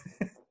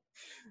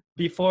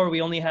 Before we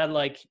only had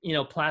like, you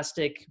know,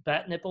 plastic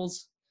bat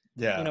nipples.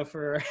 Yeah. You know,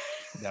 for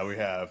now we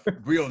have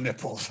real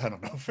nipples. I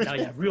don't know. Now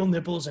you have real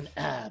nipples and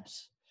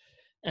abs,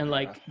 and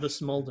like the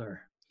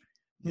smolder.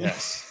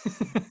 Yes.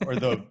 or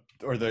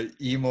the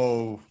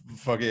emo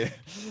fucking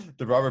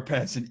the Robert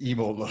Pattinson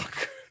emo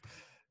look.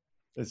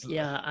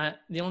 The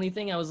only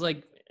thing I was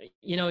like,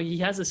 you know, he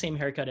has the same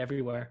haircut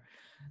everywhere.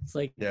 It's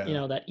like, you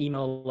know, that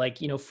emo, like,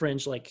 you know,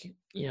 fringe, like,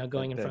 you know,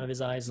 going in front of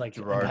his eyes, like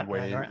Gerard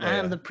Way, or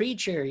I'm the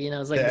preacher, you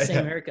know, it's like the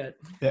same haircut.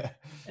 Yeah.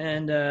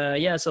 And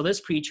so this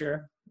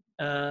preacher,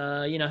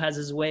 you know, has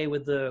his way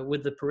with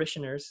the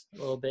parishioners a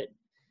little bit.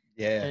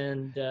 Yeah.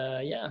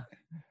 And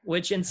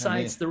which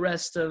incites the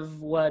rest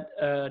of what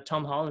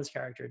Tom Holland's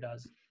character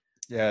does.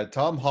 Yeah,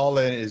 Tom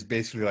Holland is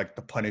basically like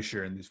the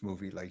Punisher in this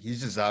movie. Like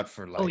he's just out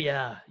for like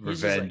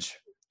revenge.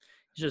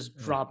 He's just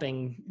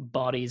dropping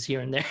bodies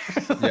here and there.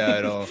 Yeah,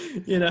 I know.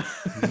 You know,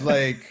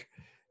 like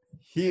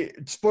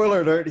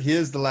spoiler alert, he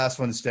is the last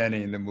one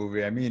standing in the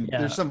movie. I mean,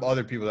 there's some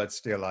other people that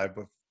stay alive,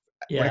 but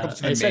when it comes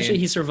to essentially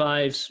he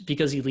survives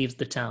because he leaves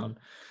the town.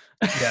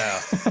 Yeah.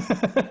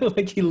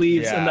 Like he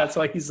leaves and that's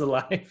why he's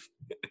alive.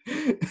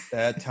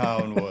 That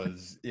town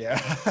was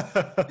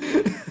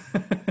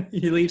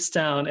he leaves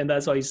town, and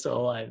that's why he's still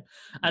alive,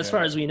 as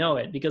far as we know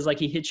it. Because like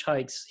he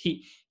hitchhikes,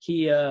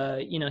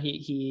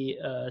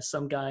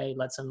 some guy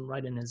lets him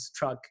ride in his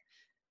truck,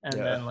 and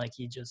then like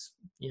he just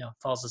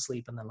falls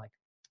asleep, and then like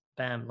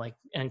bam, like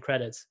end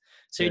credits.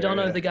 So you don't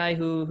know if the guy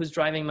who's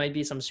driving might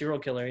be some serial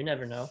killer. You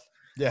never know.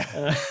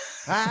 Yeah.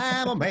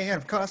 I'm a man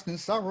of constant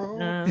sorrow.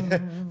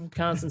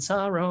 Constant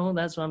sorrow.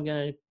 That's what I'm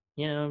gonna,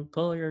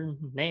 pull your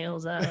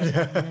nails out.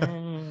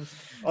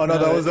 Oh no,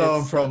 that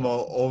was from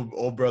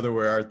old brother,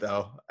 where art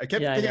thou? I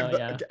kept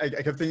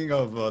thinking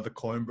of the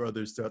Coen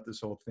brothers throughout this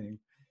whole thing.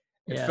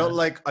 It felt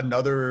like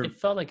another. It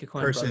felt like a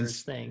Coen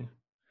brothers thing.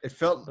 It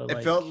felt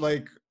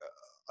like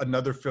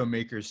another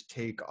filmmaker's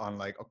take on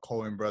like a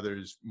Coen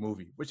brothers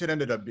movie, which it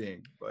ended up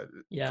being. But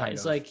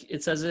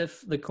it's as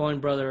if the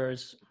Coen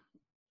brothers.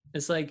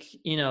 It's like,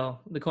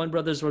 the Coen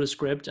brothers wrote a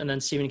script, and then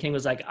Stephen King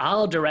was like,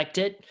 I'll direct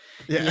it.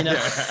 And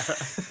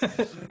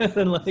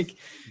like,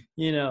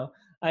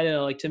 I don't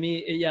know, like to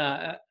me,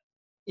 I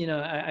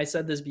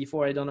said this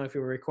before, I don't know if you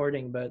were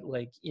recording, but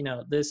like,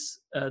 this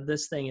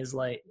thing is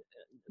like,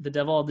 The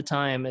Devil All the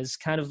Time is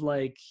kind of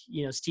like,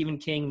 Stephen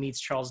King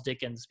meets Charles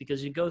Dickens,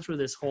 because you go through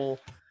this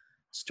whole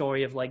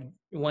story of like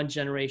one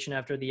generation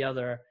after the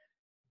other.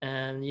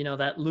 And,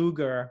 that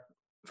Luger,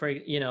 for,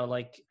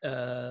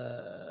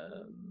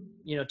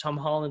 Tom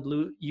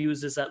Holland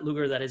uses that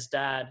Luger that his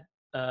dad,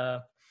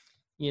 brought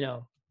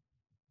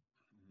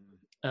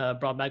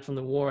back from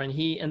the war,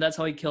 and that's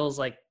how he kills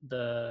like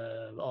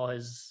all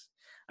his.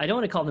 I don't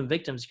want to call them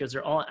victims because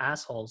they're all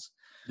assholes.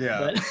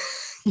 Yeah.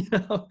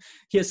 But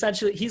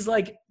he's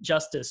like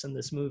Justice in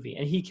this movie,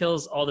 and he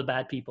kills all the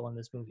bad people in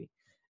this movie,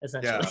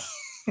 essentially.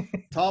 Yeah.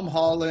 Tom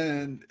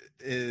Holland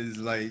is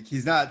like,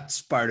 he's not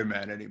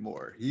Spider-Man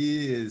anymore.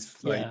 He is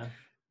like. Yeah.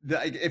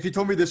 If you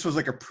told me this was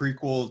like a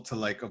prequel to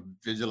like a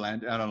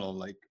Vigilante, I don't know,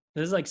 like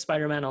this is like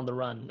Spider-Man on the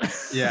run.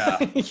 Yeah.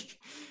 He's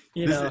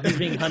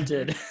being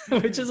hunted,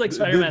 which is like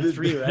Spider-Man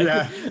 3, right?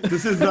 Yeah.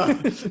 This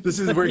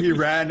is where he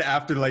ran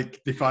after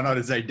like they found out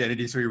his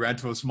identity, so he ran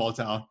to a small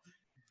town.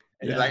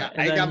 And he's like,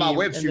 I got my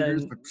web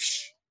shooters.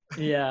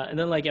 Yeah, and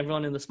then like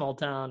everyone in the small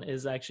town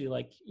is actually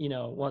like,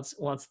 wants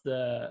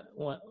the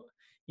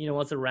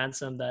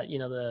ransom that,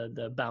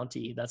 the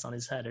bounty that's on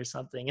his head or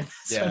something. And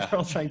so they're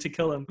all trying to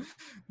kill him.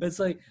 But it's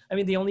like, I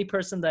mean, the only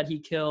person that he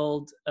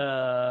killed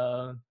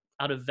out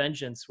of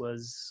vengeance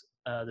was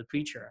the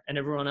preacher, and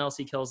everyone else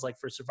he kills like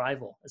for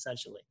survival,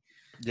 essentially.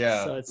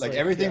 Yeah. So it's like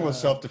everything was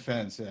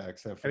self-defense. Yeah.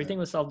 Except for everything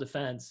was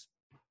self-defense.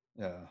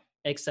 Yeah.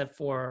 Except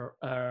for,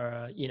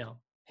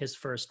 his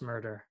first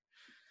murder.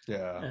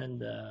 Yeah.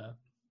 And,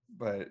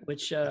 but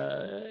which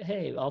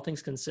hey, all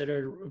things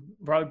considered,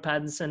 Robert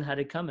Pattinson had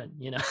it coming,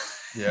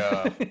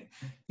 Yeah.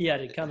 He had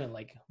it coming,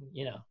 like,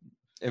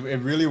 it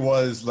really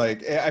was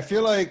like, I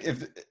feel like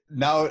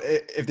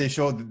if they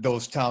showed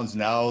those towns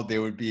now, they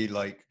would be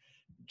like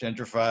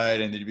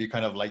gentrified and they'd be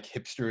kind of like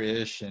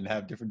hipster-ish and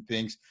have different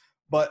things.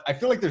 But I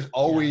feel like there's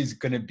always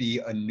going to be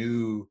a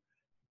new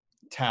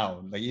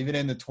town, like even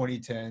in the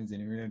 2010s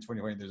and even in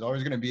 2020, there's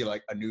always going to be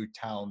like a new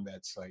town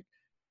that's like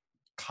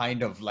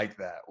kind of like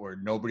that, where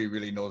nobody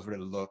really knows where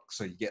to look.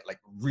 So you get like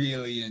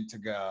really into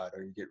God,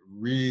 or you get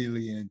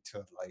really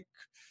into like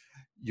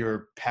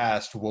your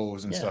past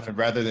woes and stuff. And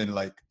rather than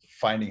like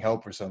finding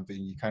help or something,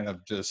 you kind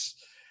of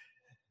just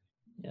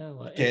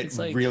get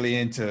like, really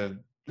into,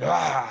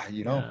 Well,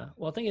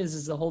 the thing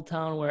is the whole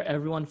town where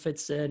everyone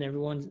fits in,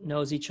 everyone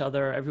knows each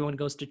other, everyone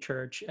goes to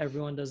church,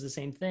 everyone does the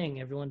same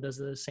thing, everyone does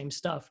the same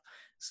stuff.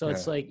 So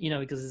it's like,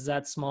 because it's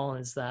that small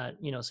and it's that,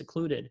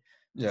 secluded.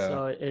 Yeah.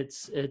 So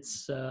it's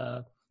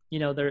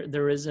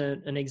there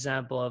isn't an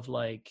example of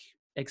like,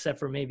 except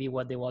for maybe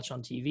what they watch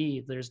on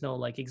TV, there's no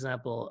like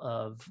example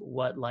of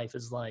what life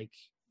is like,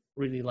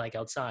 really like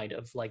outside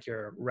of like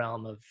your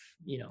realm of,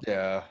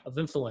 of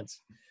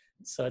influence.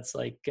 So it's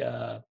like,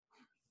 I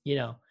don't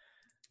know.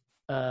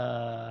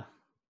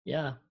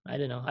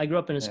 I grew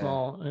up in a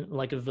small,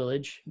 like a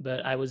village,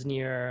 but I was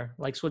near,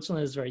 like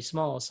Switzerland is very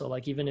small. So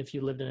like, even if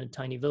you lived in a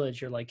tiny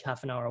village, you're like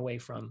half an hour away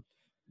from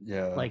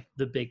like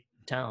the big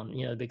town,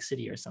 the big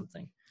city or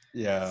something.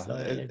 Yeah. So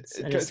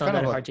it's not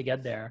that hard to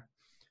get there.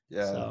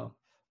 Yeah. So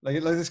like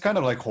it's kind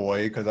of like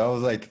Hawaii, because I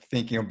was like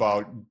thinking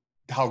about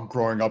how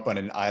growing up on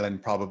an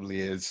island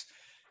probably is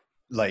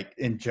like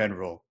in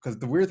general. Because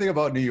the weird thing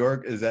about New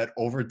York is that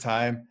over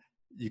time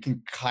you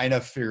can kind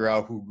of figure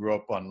out who grew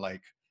up on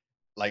like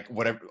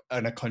whatever,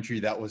 in a country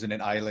that was in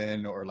an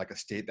island, or like a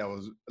state that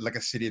was like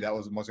a city that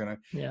was mostly on.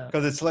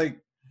 Because it's like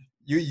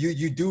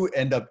you do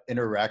end up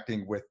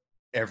interacting with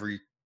every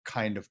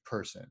kind of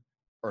person,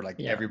 or like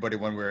everybody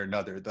one way or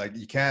another. Like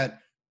you can't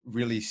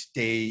really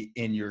stay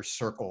in your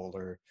circle,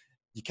 or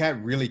you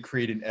can't really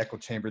create an echo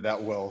chamber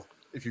that well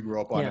if you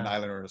grow up on an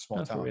island or in a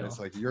small town. It's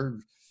like you're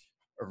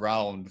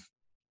around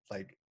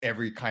like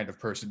every kind of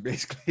person,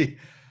 basically.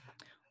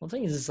 Well, the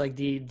thing is, it's like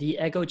the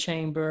echo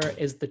chamber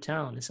is the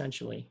town,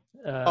 essentially.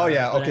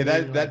 Okay,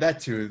 that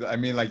too. I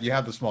mean, like you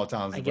have the small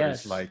towns, but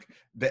it's like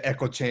the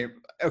echo chamber.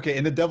 Okay,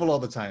 in The Devil All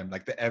the Time,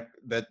 like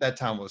that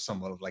town was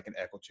somewhat of like an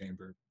echo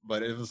chamber,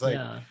 but it was like,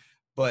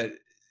 but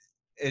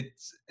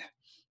it's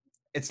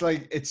it's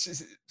like it's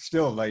just,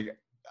 still like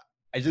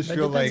I just But it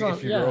feel depends like on,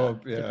 if you grow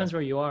up, depends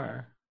where you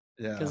are.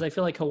 Because yeah, I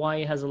feel like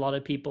Hawaii has a lot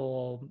of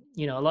people,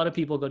 a lot of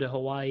people go to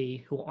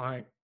Hawaii who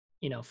aren't,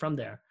 from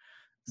there.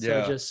 So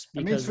yeah. just I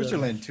mean because of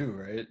Switzerland too,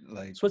 right?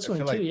 Like I feel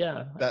Switzerland too, like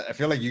yeah. that. I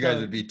feel like you guys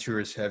So, would be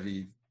tourist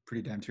heavy,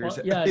 pretty damn tourist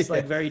well, yeah, heavy. it's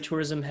like very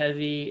tourism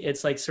heavy.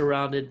 It's like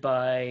surrounded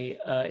by,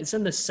 it's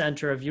in the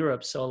center of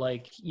Europe. So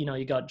like,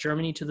 you got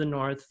Germany to the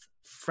north,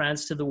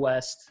 France to the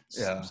west,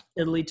 Yeah,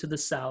 Italy to the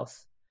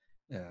south,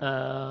 yeah,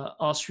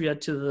 Austria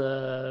to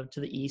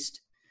the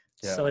east.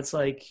 So yeah, it's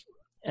like,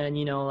 and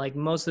like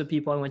most of the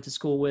people I went to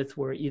school with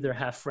were either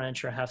half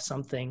French or half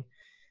something.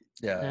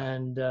 yeah,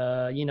 And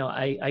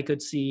I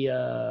could see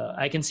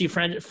I can see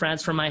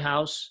France from my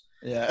house.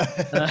 yeah.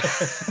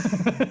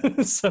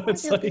 So Why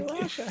it's can't be like,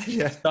 Russia?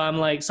 Yeah,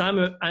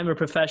 I'm a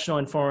professional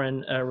in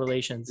foreign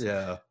relations.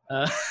 yeah.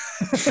 Uh,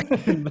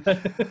 but,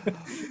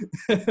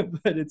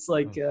 but it's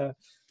like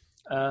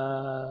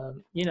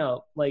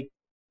like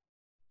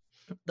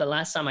the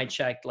last time I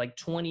checked, like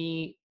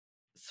 23%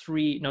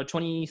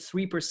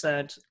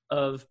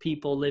 of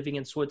people living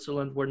in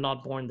Switzerland were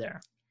not born there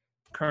Oh,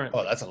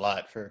 currently. that's a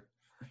lot for.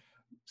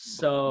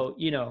 So,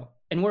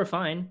 and we're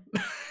fine.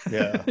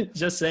 Yeah.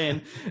 Just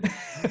saying.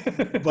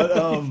 But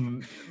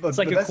It's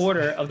like but a that's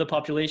quarter of the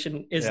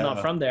population is not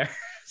yeah. from there.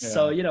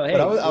 So, Yeah, but hey,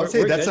 I would say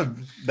we're that's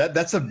good.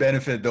 that's a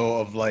benefit though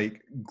of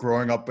like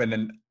growing up in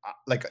an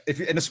like if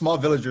you're in a small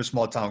village or a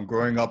small town,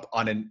 growing up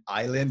on an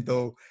island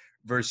though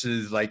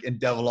versus like in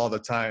Devil all the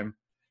time,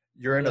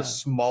 you're in a Yeah.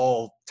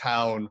 small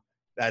town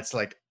that's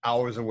like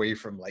hours away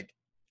from like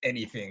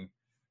anything.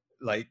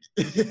 Like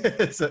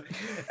it's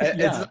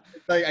Yeah.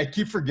 like I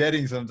keep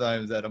forgetting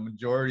sometimes that a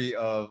majority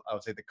of I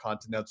would say the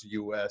continental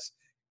U.S.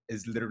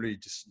 is literally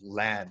just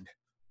land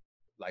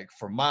like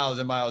for miles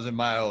and miles and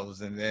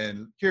miles, and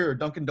then here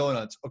Dunkin'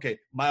 Donuts, okay,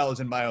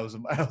 miles and miles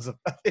and miles of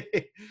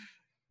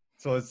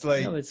so it's No,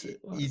 like it's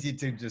easy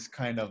to just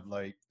kind of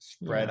like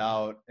spread yeah.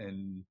 out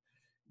and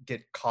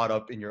get caught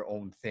up in your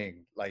own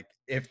thing. Like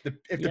if the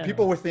Yeah.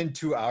 people within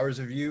 2 hours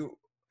of you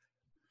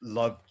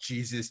love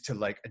Jesus to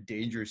like a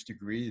dangerous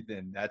degree,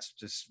 then that's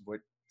just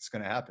what's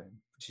gonna happen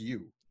to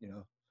you.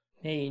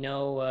 Hey,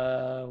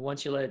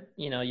 once you let,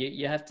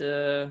 you have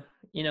to,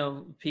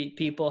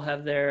 people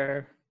have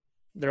their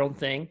own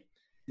thing.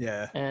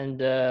 Yeah. And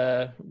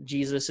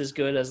Jesus is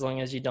good as long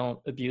as you don't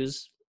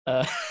abuse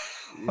Yeah.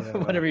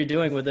 whatever you're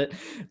doing with it,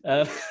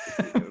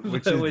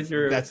 Which is with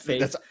your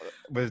faith.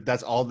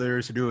 that's all there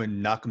is to do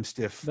in Knock'em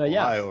Stiff, But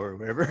yeah, Ohio, or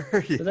whatever.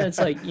 but then it's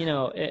like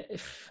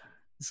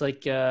it's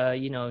like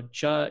do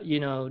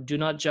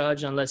not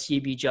judge unless ye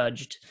be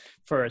judged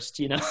first.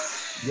 Yeah.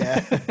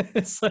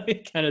 It's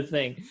like kind of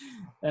thing.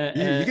 You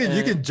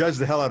And can judge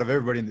the hell out of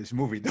everybody in this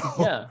movie, though.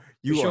 yeah, for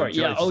You are sure.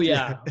 Yeah. Oh judged.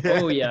 yeah. Yeah.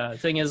 Oh yeah.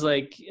 Thing is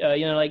like,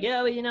 like,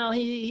 yeah, but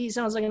he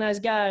sounds like a nice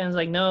guy. And it's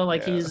like, no,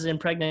 like Yeah. he's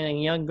impregnating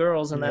young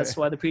girls and Yeah. that's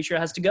why the preacher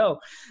has to go.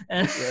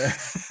 And Yeah.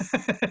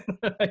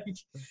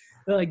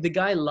 like the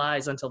guy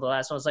lies until the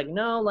last one. It's like,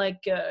 no, like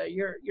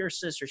your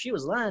sister, she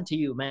was lying to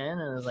you, man.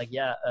 And I was like,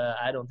 yeah,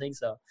 I don't think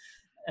so.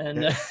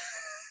 And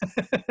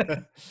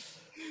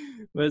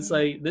but it's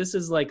like, this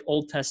is like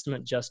Old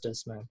Testament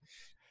justice, man.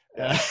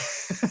 Yeah.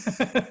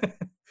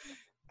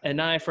 An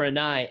eye for an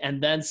eye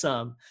and then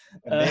some.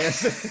 And then,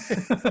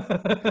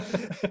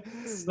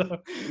 So,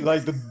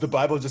 like the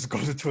Bible just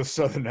goes into a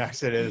southern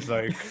accent. It's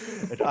like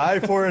an eye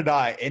for an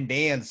eye, and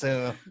then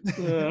some.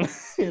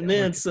 and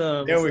then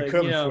some. Yeah, It's we're like,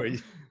 coming for you.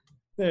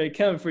 they're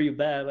coming for you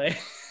bad. Like,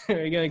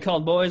 you're gonna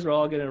call boys. We're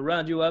all gonna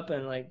round you up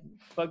and like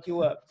fuck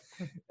you up.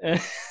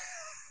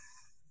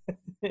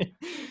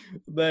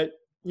 But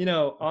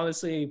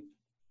honestly,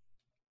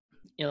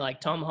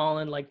 like Tom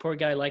Holland, like poor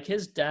guy, like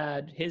his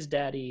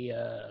daddy,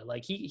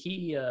 like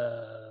he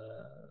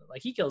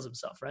like he kills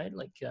himself, right?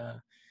 Like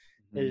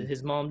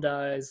his mom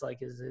dies, like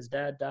his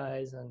dad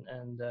dies,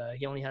 and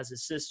he only has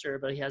his sister,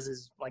 but he has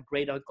his like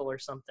great uncle or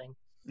something,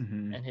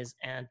 Mm-hmm. and his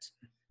aunt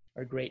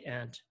or great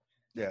aunt,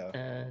 Yeah.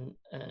 and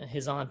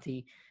his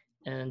auntie,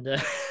 and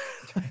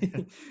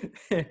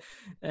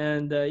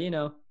and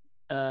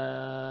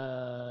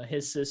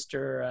his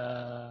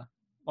sister.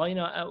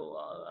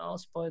 Well, I'll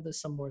spoil this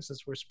some more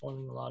since we're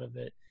spoiling a lot of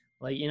it.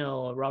 Like,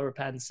 Robert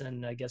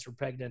Pattinson gets her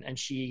pregnant and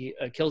she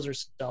kills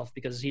herself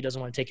because he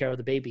doesn't want to take care of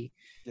the baby.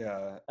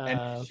 Yeah,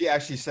 and she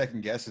actually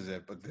second guesses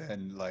it, but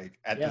then like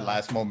at the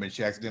last moment,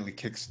 she accidentally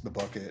kicks the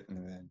bucket,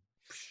 and then.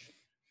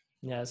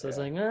 Yeah, so it's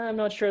like I'm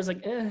not sure. It's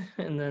like,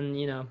 and then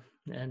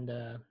and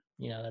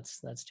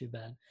that's too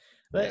bad.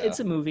 But it's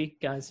a movie,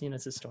 guys.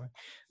 It's a story.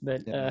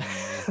 But I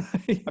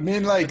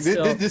mean, like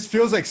this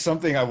feels like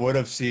something I would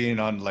have seen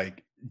on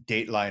like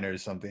Dateline or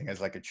something as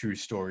like a true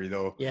story,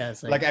 though. Yeah,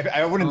 it's like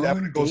I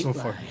wouldn't go so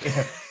far.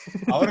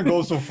 I wouldn't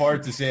go so far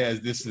to say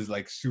as this is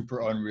like super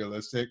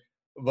unrealistic,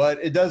 but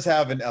it does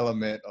have an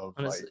element of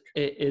honestly,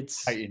 like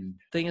it's heightened.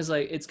 Thing is,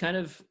 like, it's kind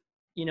of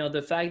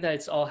the fact that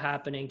it's all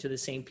happening to the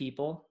same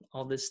people,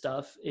 all this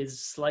stuff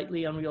is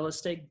slightly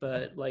unrealistic,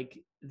 but like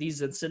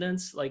these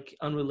incidents, like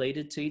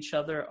unrelated to each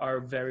other, are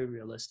very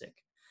realistic.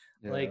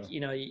 Yeah. Like,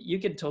 you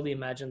could totally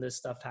imagine this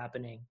stuff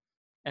happening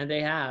and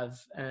they have.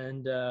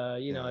 And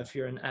you know, if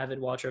you're an avid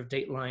watcher of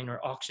Dateline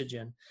or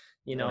Oxygen,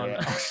 you know,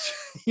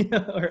 you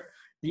know, or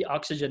the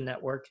Oxygen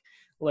Network,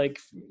 like,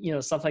 you know,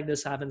 stuff like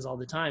this happens all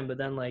the time. But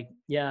then, like,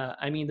 yeah,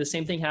 I mean, the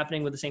same thing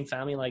happening with the same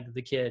family, like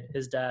the kid,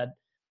 his dad,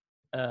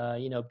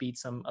 you know,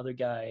 beats some other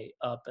guy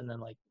up and then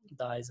like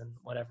dies and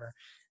whatever,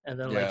 and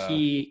then like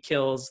he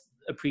kills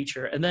a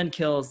preacher and then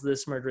kills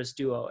this murderous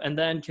duo and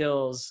then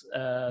kills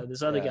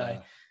this other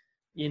guy.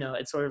 You know,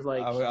 it's sort of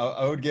like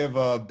I would give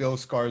Bill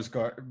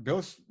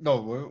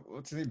Skarsgård.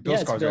 What's his name? Bill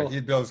Skarsgård. Bill.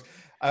 He's Bill's.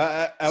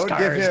 I would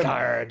give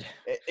him.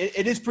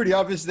 It is pretty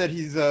obvious that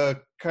he's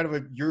a kind of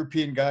a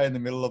European guy in the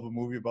middle of a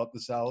movie about the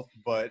South,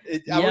 but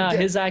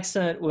his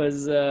accent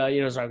was you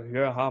know, it's like,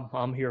 yeah,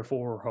 I'm here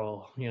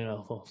for you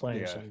know, for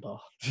flames and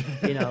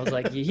you know, I was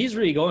like, he's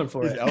really going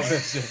for it.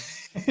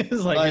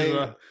 It's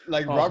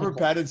like Robert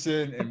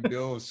Pattinson and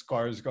Bill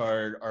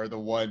Skarsgård are the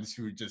ones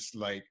who just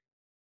like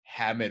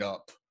ham it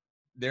up.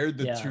 They're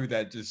the two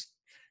that just,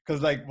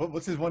 because like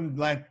what's his one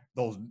line?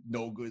 Those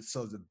no good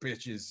sons of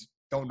bitches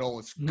don't know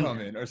what's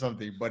coming or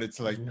something. But it's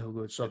like, no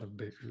good sons of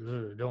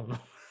bitches don't know.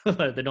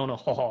 They don't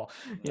know.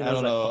 You know, I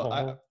don't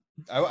know.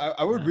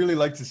 I would really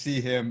like to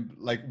see him,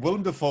 like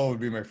Willem Dafoe would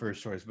be my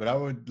first choice, but I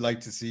would like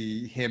to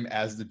see him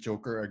as the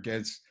Joker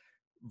against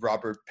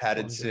Robert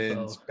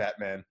Pattinson's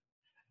Batman.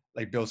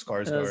 Like Bill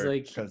Skarsgård,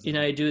 like, you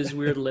know, he do his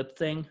weird lip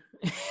thing.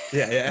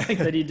 Yeah. Like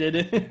that he did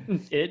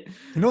it.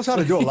 He knows how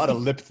to do a lot of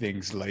lip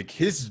things. Like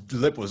his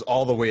lip was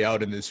all the way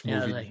out in this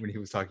movie when he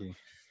was talking.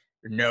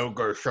 No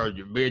go show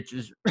you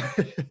bitches.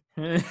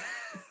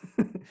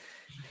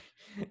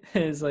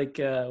 It's like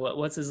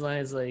what's his line?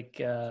 It's like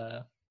he's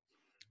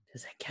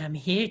like, come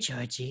here,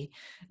 Georgie.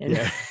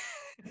 And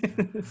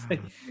it's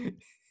like,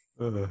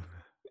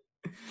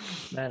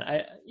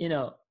 man, you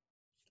know,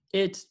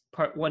 it's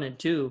part 1 and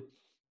 2.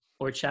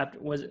 Or chapter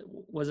was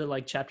it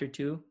like chapter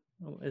 2?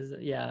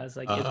 It's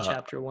like in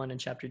chapter 1 and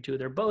chapter 2.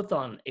 They're both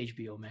on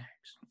HBO Max.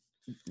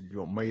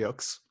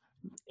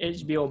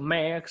 HBO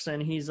Max,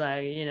 and he's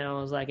like, you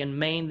know, it's like in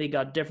Maine they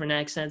got different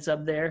accents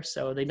up there,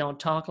 so they don't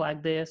talk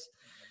like this.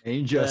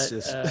 Ain't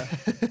justice.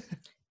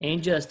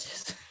 Ain't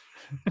justice.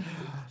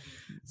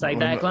 It's like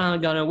that clown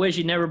gonna wish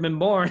he'd never been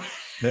born.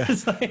 Yeah.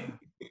 It's like,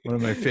 one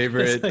of my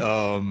favorite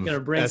gonna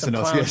bring some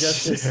clown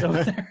justice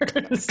over there.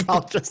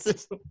 Clown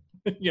justice.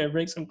 Yeah,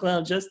 bring some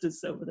clown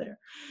justice over there.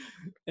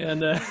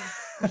 And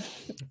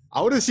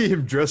I want to see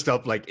him dressed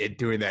up like it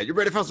doing that. You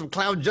ready for some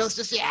clown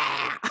justice?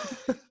 Yeah.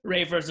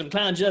 Ready for some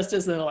clown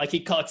justice? And then like he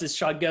cocks his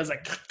shotgun,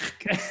 like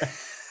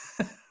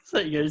so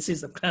you gotta see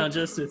some clown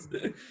justice.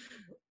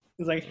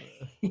 He's like,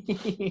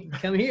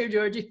 come here,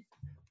 Georgie.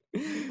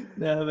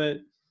 No, but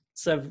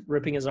instead of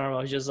ripping his arm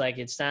off, he's just like,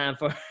 it's time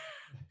for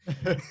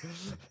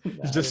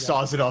he just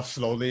saws it off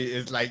slowly.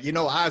 It's like, you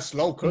know, I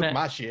slow cook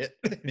my shit.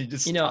 He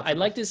just, you know, I'd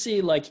like to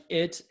see like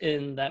it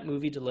in that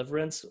movie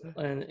Deliverance,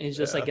 and he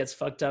just like gets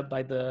fucked up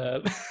by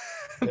the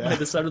by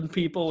the southern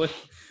people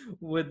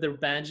with their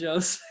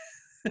banjos.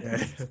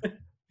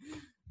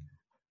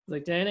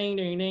 Like ding ding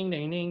ding ding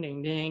ding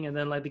ding ding, and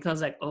then like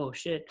becomes like, oh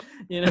shit,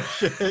 you know.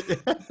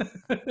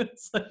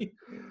 It's like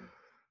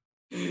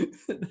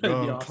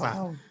awesome.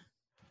 Clown.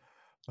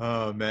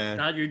 Oh man!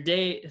 Not your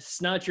day. It's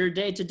not your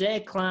day today,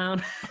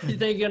 clown. You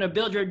think you're gonna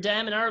build your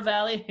dam in our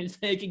valley? You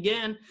think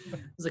again?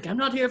 It's like, I'm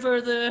not here for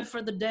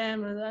the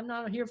dam. I'm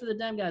not here for the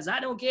dam, guys. I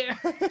don't care.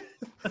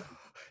 Like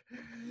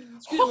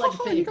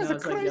a pig. You guys are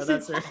crazy. Like,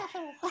 that's her.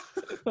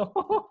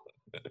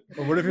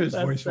 Or what if his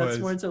voice was? That's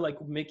more into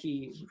like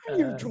Mickey. Hi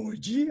here,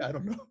 Georgie. I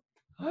don't know.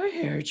 Hi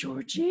here,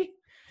 Georgie.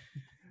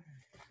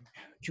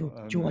 Do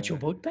you want your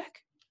boat back?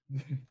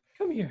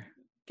 Come here.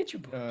 Get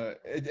your boat.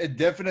 It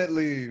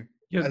definitely.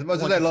 As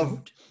much as I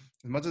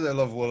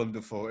love Willem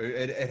Dafoe,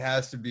 it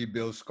has to be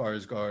Bill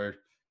Skarsgård,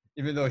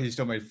 even though he's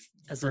still my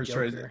first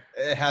choice.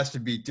 It has to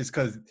be just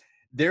because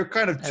they're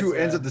kind of two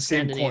ends of the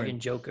same coin.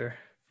 Joker.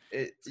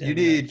 You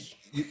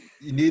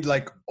need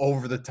like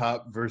over the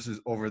top versus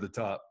over the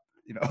top.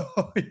 You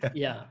know.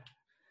 Yeah.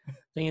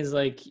 Thing is,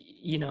 like,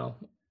 you know,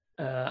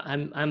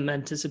 I'm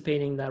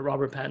anticipating that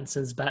Robert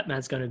Pattinson's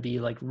Batman's going to be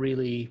like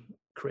really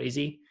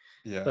crazy.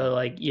 Yeah. But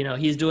like, you know,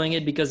 he's doing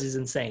it because he's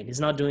insane. He's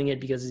not doing it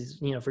because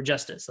he's, you know, for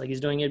justice. Like he's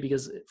doing it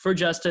because for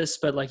justice,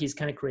 but like he's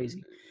kind of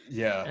crazy.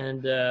 Yeah.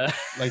 And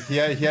like he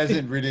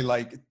hasn't really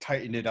like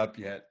tightened it up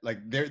yet. Like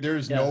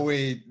there's no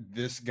way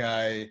this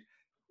guy,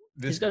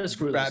 this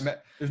Batman,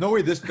 there's no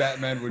way this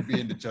Batman would be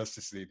in the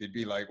Justice League. They'd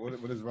be like, what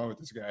is wrong with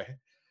this guy?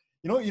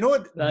 You know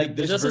what? Like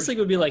the Justice League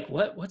would be like,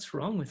 what's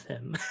wrong with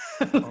him?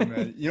 Oh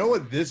man, you know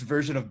what this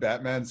version of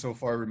Batman so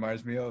far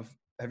reminds me of?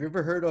 Have you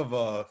ever heard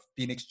of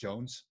Phoenix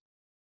Jones?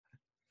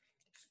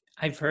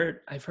 I've heard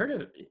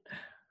of it.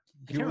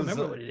 I can't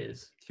remember what it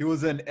is. He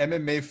was an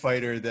MMA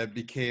fighter that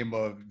became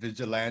a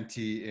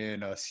vigilante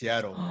in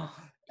Seattle.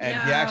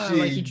 And he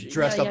actually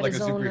dressed up like a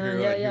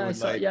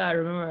superhero. I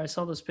remember. I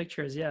saw those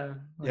pictures. Yeah.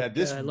 Like,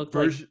 this looked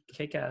version, like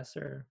Kick-Ass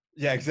or.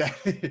 Yeah,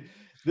 exactly.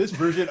 This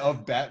version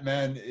of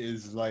Batman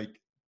is like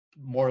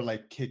more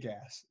like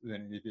Kick-Ass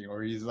than anything,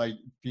 or he's like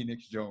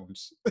Phoenix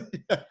Jones.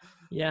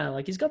 Yeah,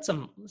 like he's got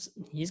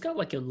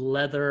like a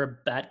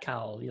leather bat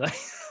cowl. Like,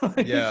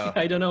 Yeah.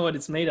 I don't know what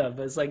it's made of,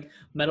 but it's like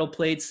metal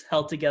plates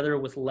held together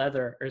with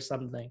leather or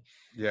something.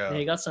 Yeah. And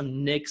he got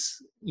some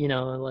nicks,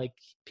 like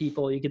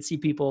people, you could see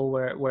people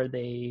where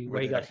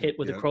he got hit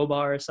with a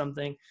crowbar or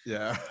something.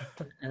 Yeah.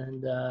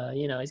 And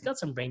he's got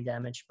some brain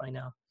damage by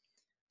now.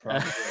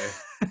 Probably.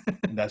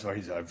 And that's why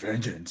he's like,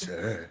 vengeance.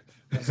 I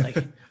was like,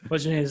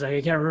 what's your name? He's like,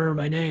 I can't remember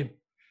my name.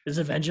 Is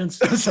it Vengeance?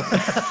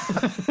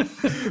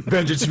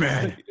 Vengeance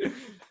Man.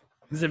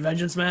 Is it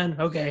Vengeance Man?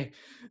 Okay.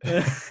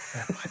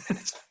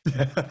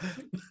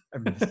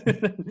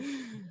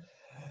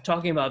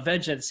 Talking about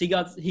vengeance, he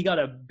got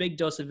a big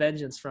dose of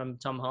vengeance from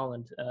Tom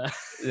Holland.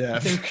 Yeah.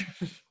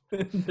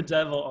 The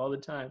devil all the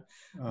time.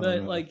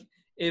 But like,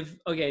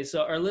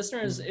 so our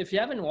listeners, if you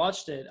haven't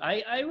watched it,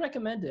 I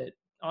recommend it.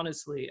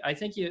 Honestly, I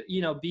think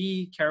you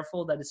be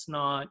careful that it's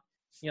not,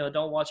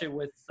 don't watch it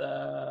with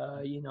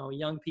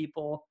young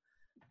people.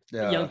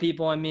 Yeah. Young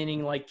people, I'm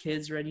meaning like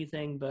kids or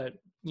anything, but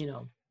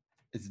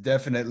it's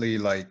definitely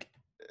like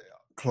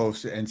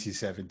close to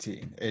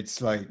NC-17.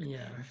 It's like,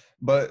 yeah.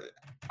 But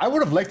I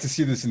would have liked to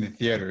see this in the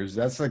theaters.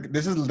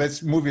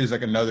 This movie is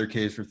like another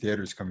case for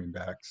theaters coming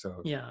back.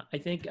 So yeah, I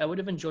think I would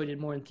have enjoyed it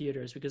more in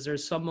theaters because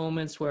there's some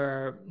moments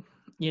where,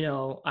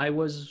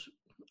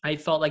 I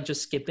felt like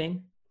just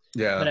skipping.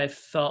 Yeah. But I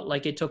felt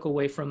like it took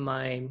away from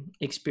my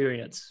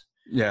experience.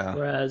 Yeah.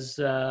 Whereas,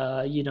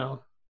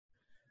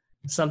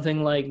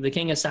 something like The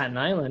King of Staten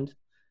Island,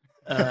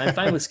 I'm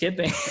fine with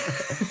skipping.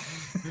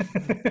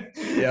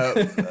 Yeah.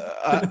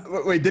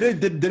 Wait,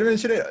 did it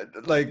mention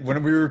it like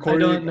when we were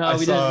recording? I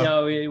don't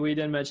know. We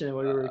didn't mention it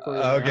when we were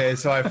recording. Okay,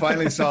 so I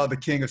finally saw The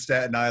King of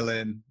Staten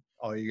Island.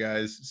 All you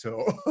guys,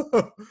 so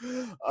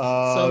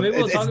maybe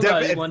we'll talk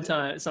about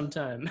it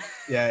sometime.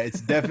 Yeah, it's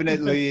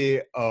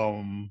definitely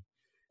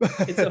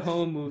it's a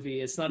home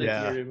movie. It's not a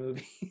theater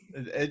movie.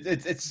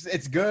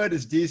 It's good.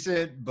 It's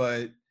decent,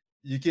 but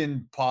you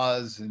can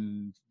pause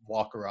and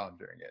walk around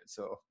during it.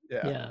 So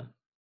yeah.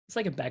 It's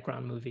like a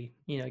background movie.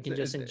 You can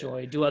just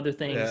enjoy, do other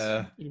things.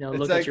 Yeah.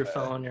 Look at your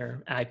phone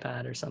or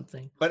iPad or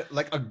something. But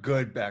like a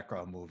good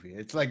background movie.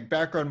 It's like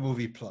background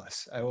movie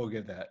plus. I will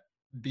give that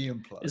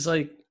BM plus. It's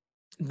like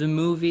the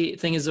movie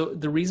thing is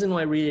the reason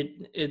why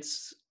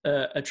it's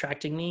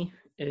attracting me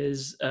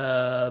is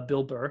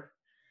Bill Burr.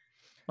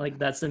 Like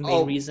that's the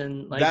main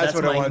reason. Like that's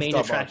my main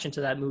attraction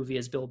to that movie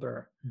is Bill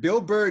Burr.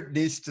 Bill Burr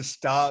needs to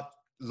stop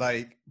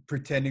like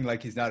pretending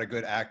like he's not a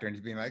good actor and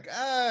he's being like,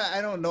 I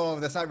don't know,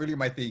 that's not really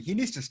my thing. He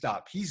needs to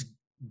stop. He's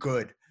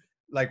good.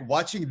 Like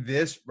watching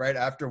this right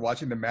after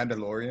watching The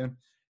Mandalorian,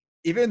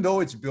 even though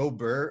it's Bill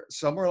Burr,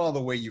 somewhere along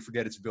the way you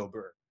forget it's Bill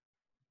Burr.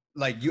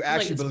 Like you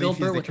actually believe Bill he's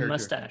Burr the with character. A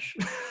mustache.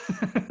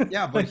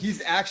 Yeah, but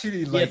he's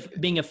actually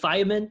like being a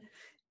fireman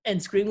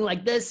and screaming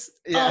like this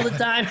all the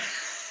time.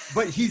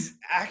 But he's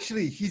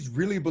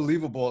really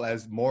believable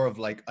as more of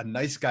like a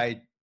nice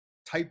guy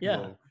type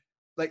role.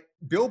 Like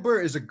Bill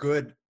Burr is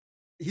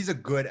he's a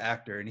good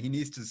actor and he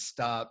needs to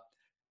stop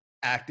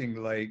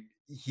acting like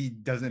he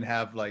doesn't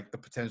have like the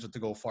potential to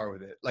go far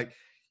with it. Like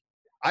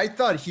I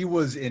thought he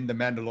was in The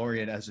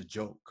Mandalorian as a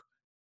joke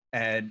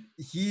and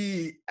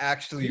he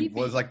actually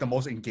was like the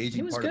most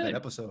engaging part of that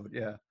episode.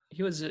 Yeah.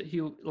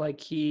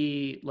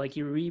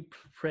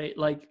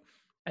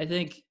 I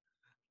think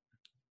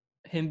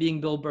him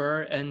being Bill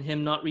Burr and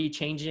him not really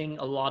changing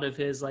a lot of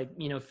his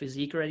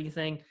physique or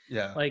anything.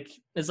 Yeah. Like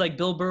it's like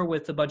Bill Burr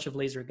with a bunch of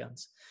laser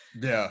guns.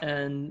 Yeah.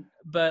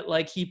 But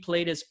like he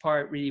played his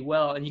part really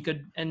well and he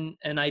could, and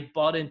I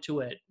bought into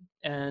it.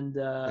 And,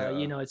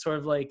 it's sort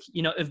of like,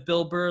 if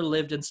Bill Burr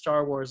lived in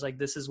Star Wars, like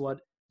this is what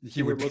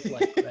he would look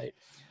like, right?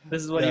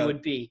 This is what he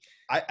would be.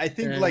 I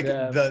think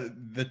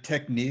the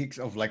techniques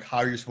of like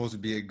how you're supposed to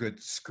be a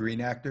good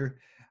screen actor,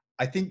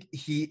 I think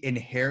he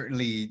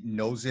inherently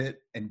knows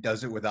it and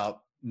does it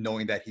without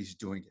knowing that he's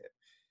doing it.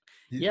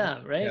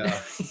 Right.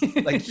 Yeah.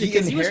 Like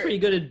because he was pretty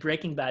good at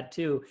Breaking Bad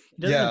too.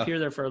 He doesn't appear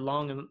there for a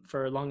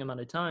long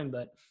amount of time,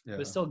 but it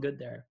was still good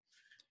there.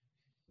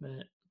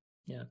 But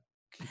yeah,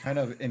 he kind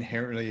of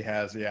inherently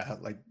has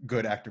like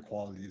good actor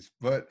qualities.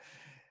 But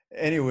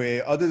anyway,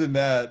 other than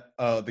that,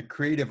 the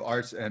Creative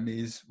Arts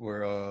Emmys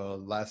were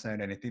last night,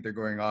 and I think they're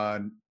going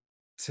on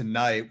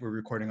tonight. We're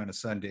recording on a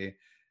Sunday.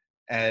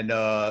 And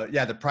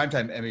the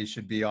primetime Emmys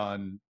should be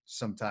on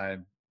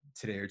sometime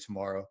today or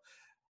tomorrow.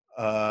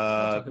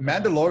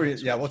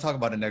 Mandalorian, we'll talk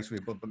about it next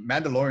week. But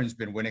Mandalorian's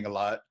been winning a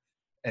lot,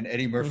 and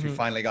Eddie Murphy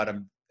finally got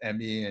an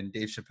Emmy, and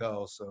Dave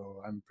Chappelle.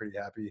 So I'm pretty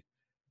happy.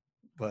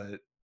 But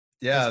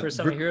yeah, it's the first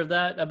time I hear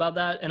about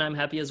that, and I'm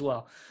happy as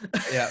well.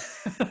 Yeah.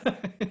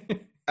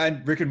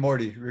 And Rick and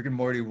Morty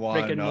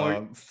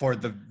won for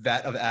the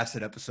Vat of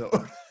Acid episode.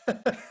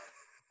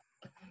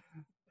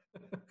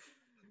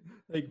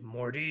 Like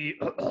Morty,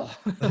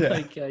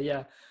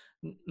 Yeah.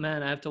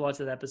 Man, I have to watch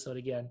that episode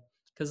again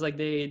because like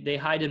they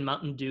hide in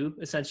Mountain Dew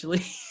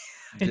essentially.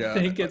 I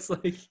think it's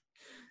like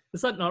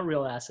it's not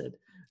real acid,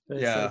 but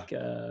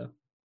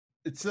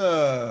it's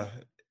like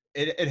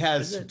it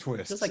has some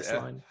twists. Just like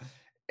slime.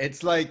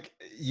 It's like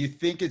you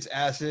think it's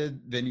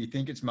acid, then you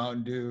think it's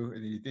Mountain Dew,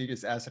 and then you think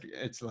it's acid.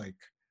 It's like,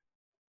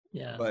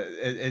 yeah. But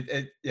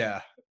yeah,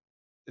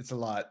 it's a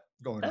lot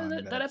going on.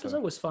 That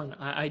episode was fun.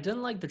 I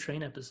didn't like the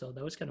train episode.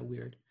 That was kind of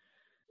weird.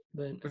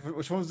 But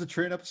which one was the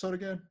train episode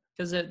again?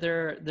 Because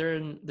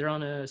they're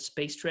on a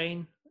space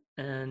train,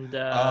 and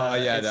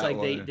yeah, it's like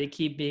one. they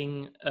keep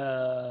being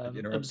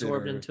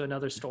absorbed into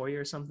another story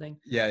or something.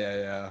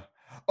 Yeah.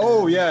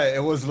 Oh yeah,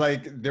 it was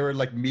like there were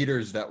like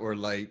meters that were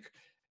like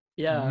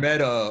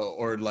meta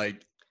or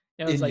like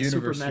it was like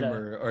super meta.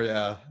 Humor, or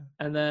yeah.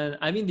 And then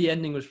I mean the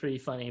ending was pretty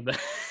funny, but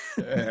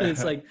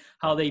it's like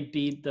how they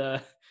beat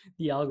the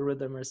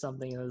algorithm or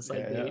something. And it's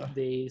like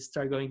they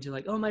start going to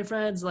like, oh, my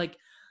friends, like,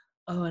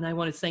 oh, and I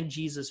want to thank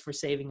Jesus for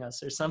saving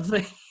us or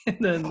something. And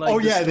then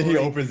like then he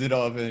opens it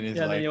up and he's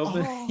like,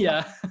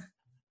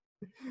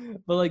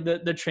 But like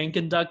the train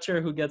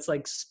conductor who gets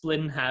like split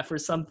in half or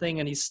something,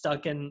 and he's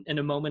stuck in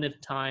a moment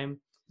of time.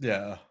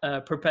 Yeah.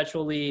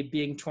 Perpetually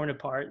being torn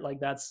apart. Like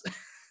that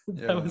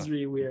was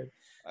really weird.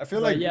 I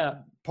feel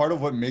part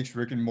of what makes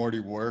Rick and Morty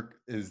work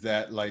is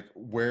that like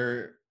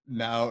we're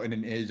now in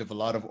an age of a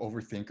lot of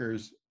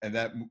overthinkers, and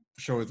that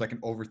show is like an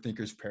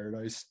overthinker's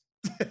paradise.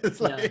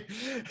 It's like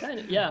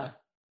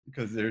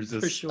because there's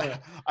just, for sure.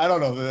 I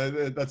don't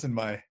know. That's in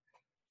my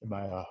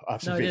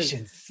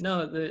observations.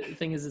 No, the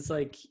thing is, it's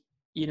like,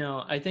 you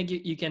know, I think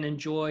you can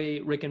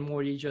enjoy Rick and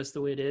Morty just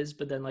the way it is,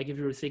 but then like if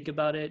you think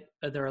about it,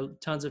 there are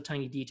tons of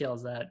tiny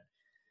details that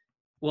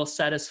will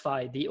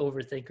satisfy the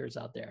overthinkers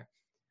out there.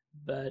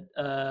 But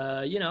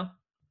you know,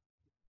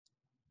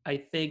 I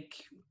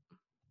think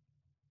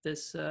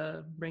this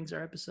brings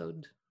our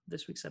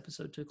this week's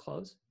episode to a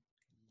close.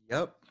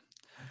 Yep.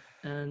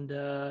 And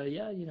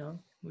you know,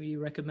 we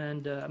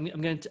recommend.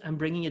 I'm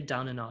bringing it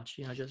down a notch.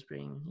 You know, just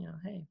bring. You know,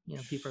 hey, you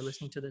know, people are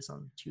listening to this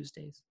on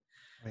Tuesdays.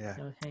 Oh, yeah.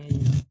 You know, hey,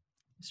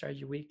 start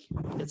your week.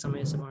 Get some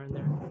ASMR in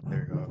there.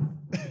 There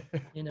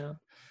you go.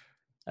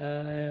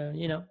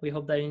 You know, we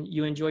hope that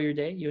you enjoy your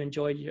day. You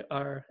enjoyed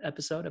our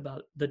episode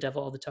about the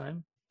devil all the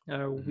time.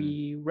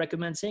 We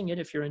recommend seeing it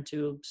if you're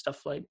into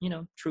stuff like, you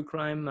know, true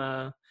crime.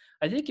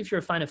 I think if you're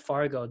a fan of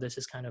Fargo, this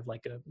is kind of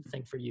like a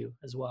thing for you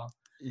as well.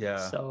 Yeah.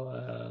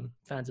 So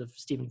fans of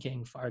Stephen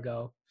King,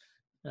 Fargo.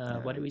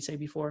 What did we say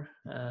before?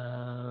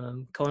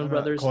 Coen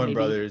Brothers. Coen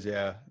Brothers,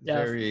 yeah.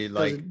 Very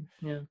like,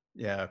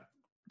 yeah.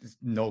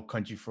 No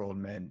Country for Old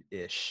Men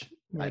ish.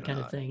 That kind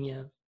of thing,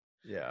 yeah.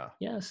 Yeah.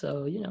 Yeah.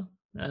 So, you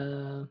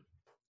know,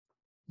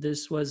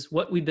 this was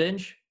What We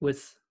Binge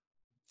with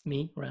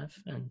me, Raf,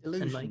 and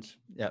Mike.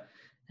 Yeah.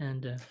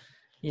 And,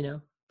 you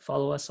know,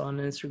 follow us on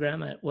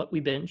Instagram at What We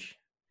Binge.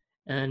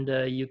 And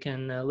you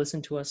can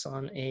listen to us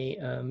on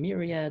a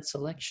myriad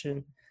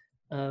selection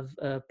of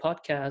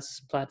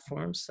podcast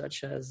platforms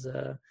such as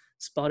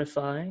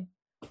Spotify,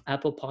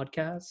 Apple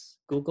Podcasts,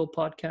 Google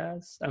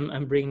Podcasts.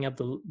 I'm bringing up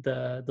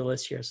the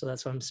list here, so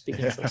that's why I'm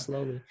speaking so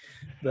slowly.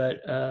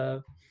 But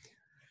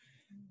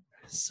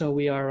so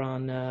we are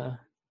on.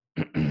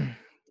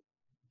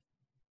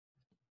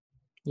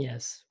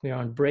 Yes, we are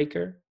on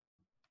Breaker,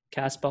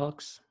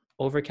 Castbox,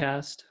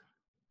 Overcast,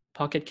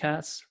 Pocket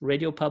Casts,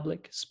 Radio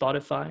Public,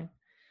 Spotify,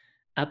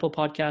 Apple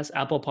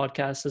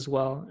Podcasts as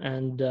well,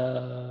 and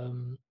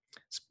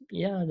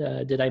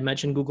did I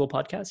mention Google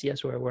Podcasts?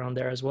 Yes, we're on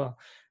there as well.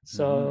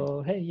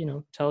 So hey, you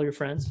know, tell your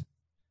friends,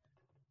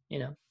 you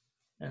know,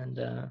 and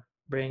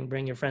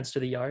bring your friends to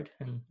the yard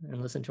and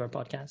listen to our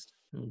podcast.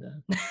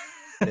 And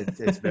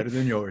it's better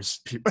than yours,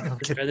 people.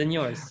 It's better than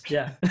yours,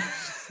 yeah.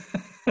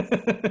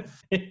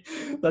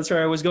 That's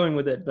where I was going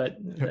with it, but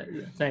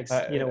thanks.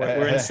 You know,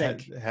 we're in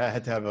sync. I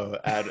had to have a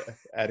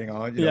adding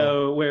on. You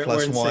know, we're in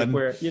one. sync.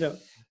 We're, you know,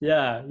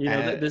 yeah. You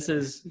know, this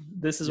is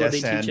what they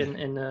teach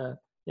in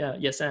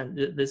yes, and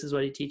this is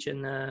what they teach in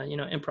you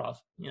know, improv.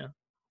 You know.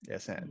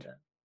 Yes, and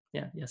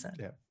yes, and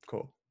yeah,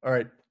 cool. All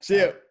right, see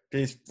ya.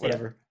 Peace.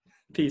 Whatever.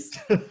 Peace.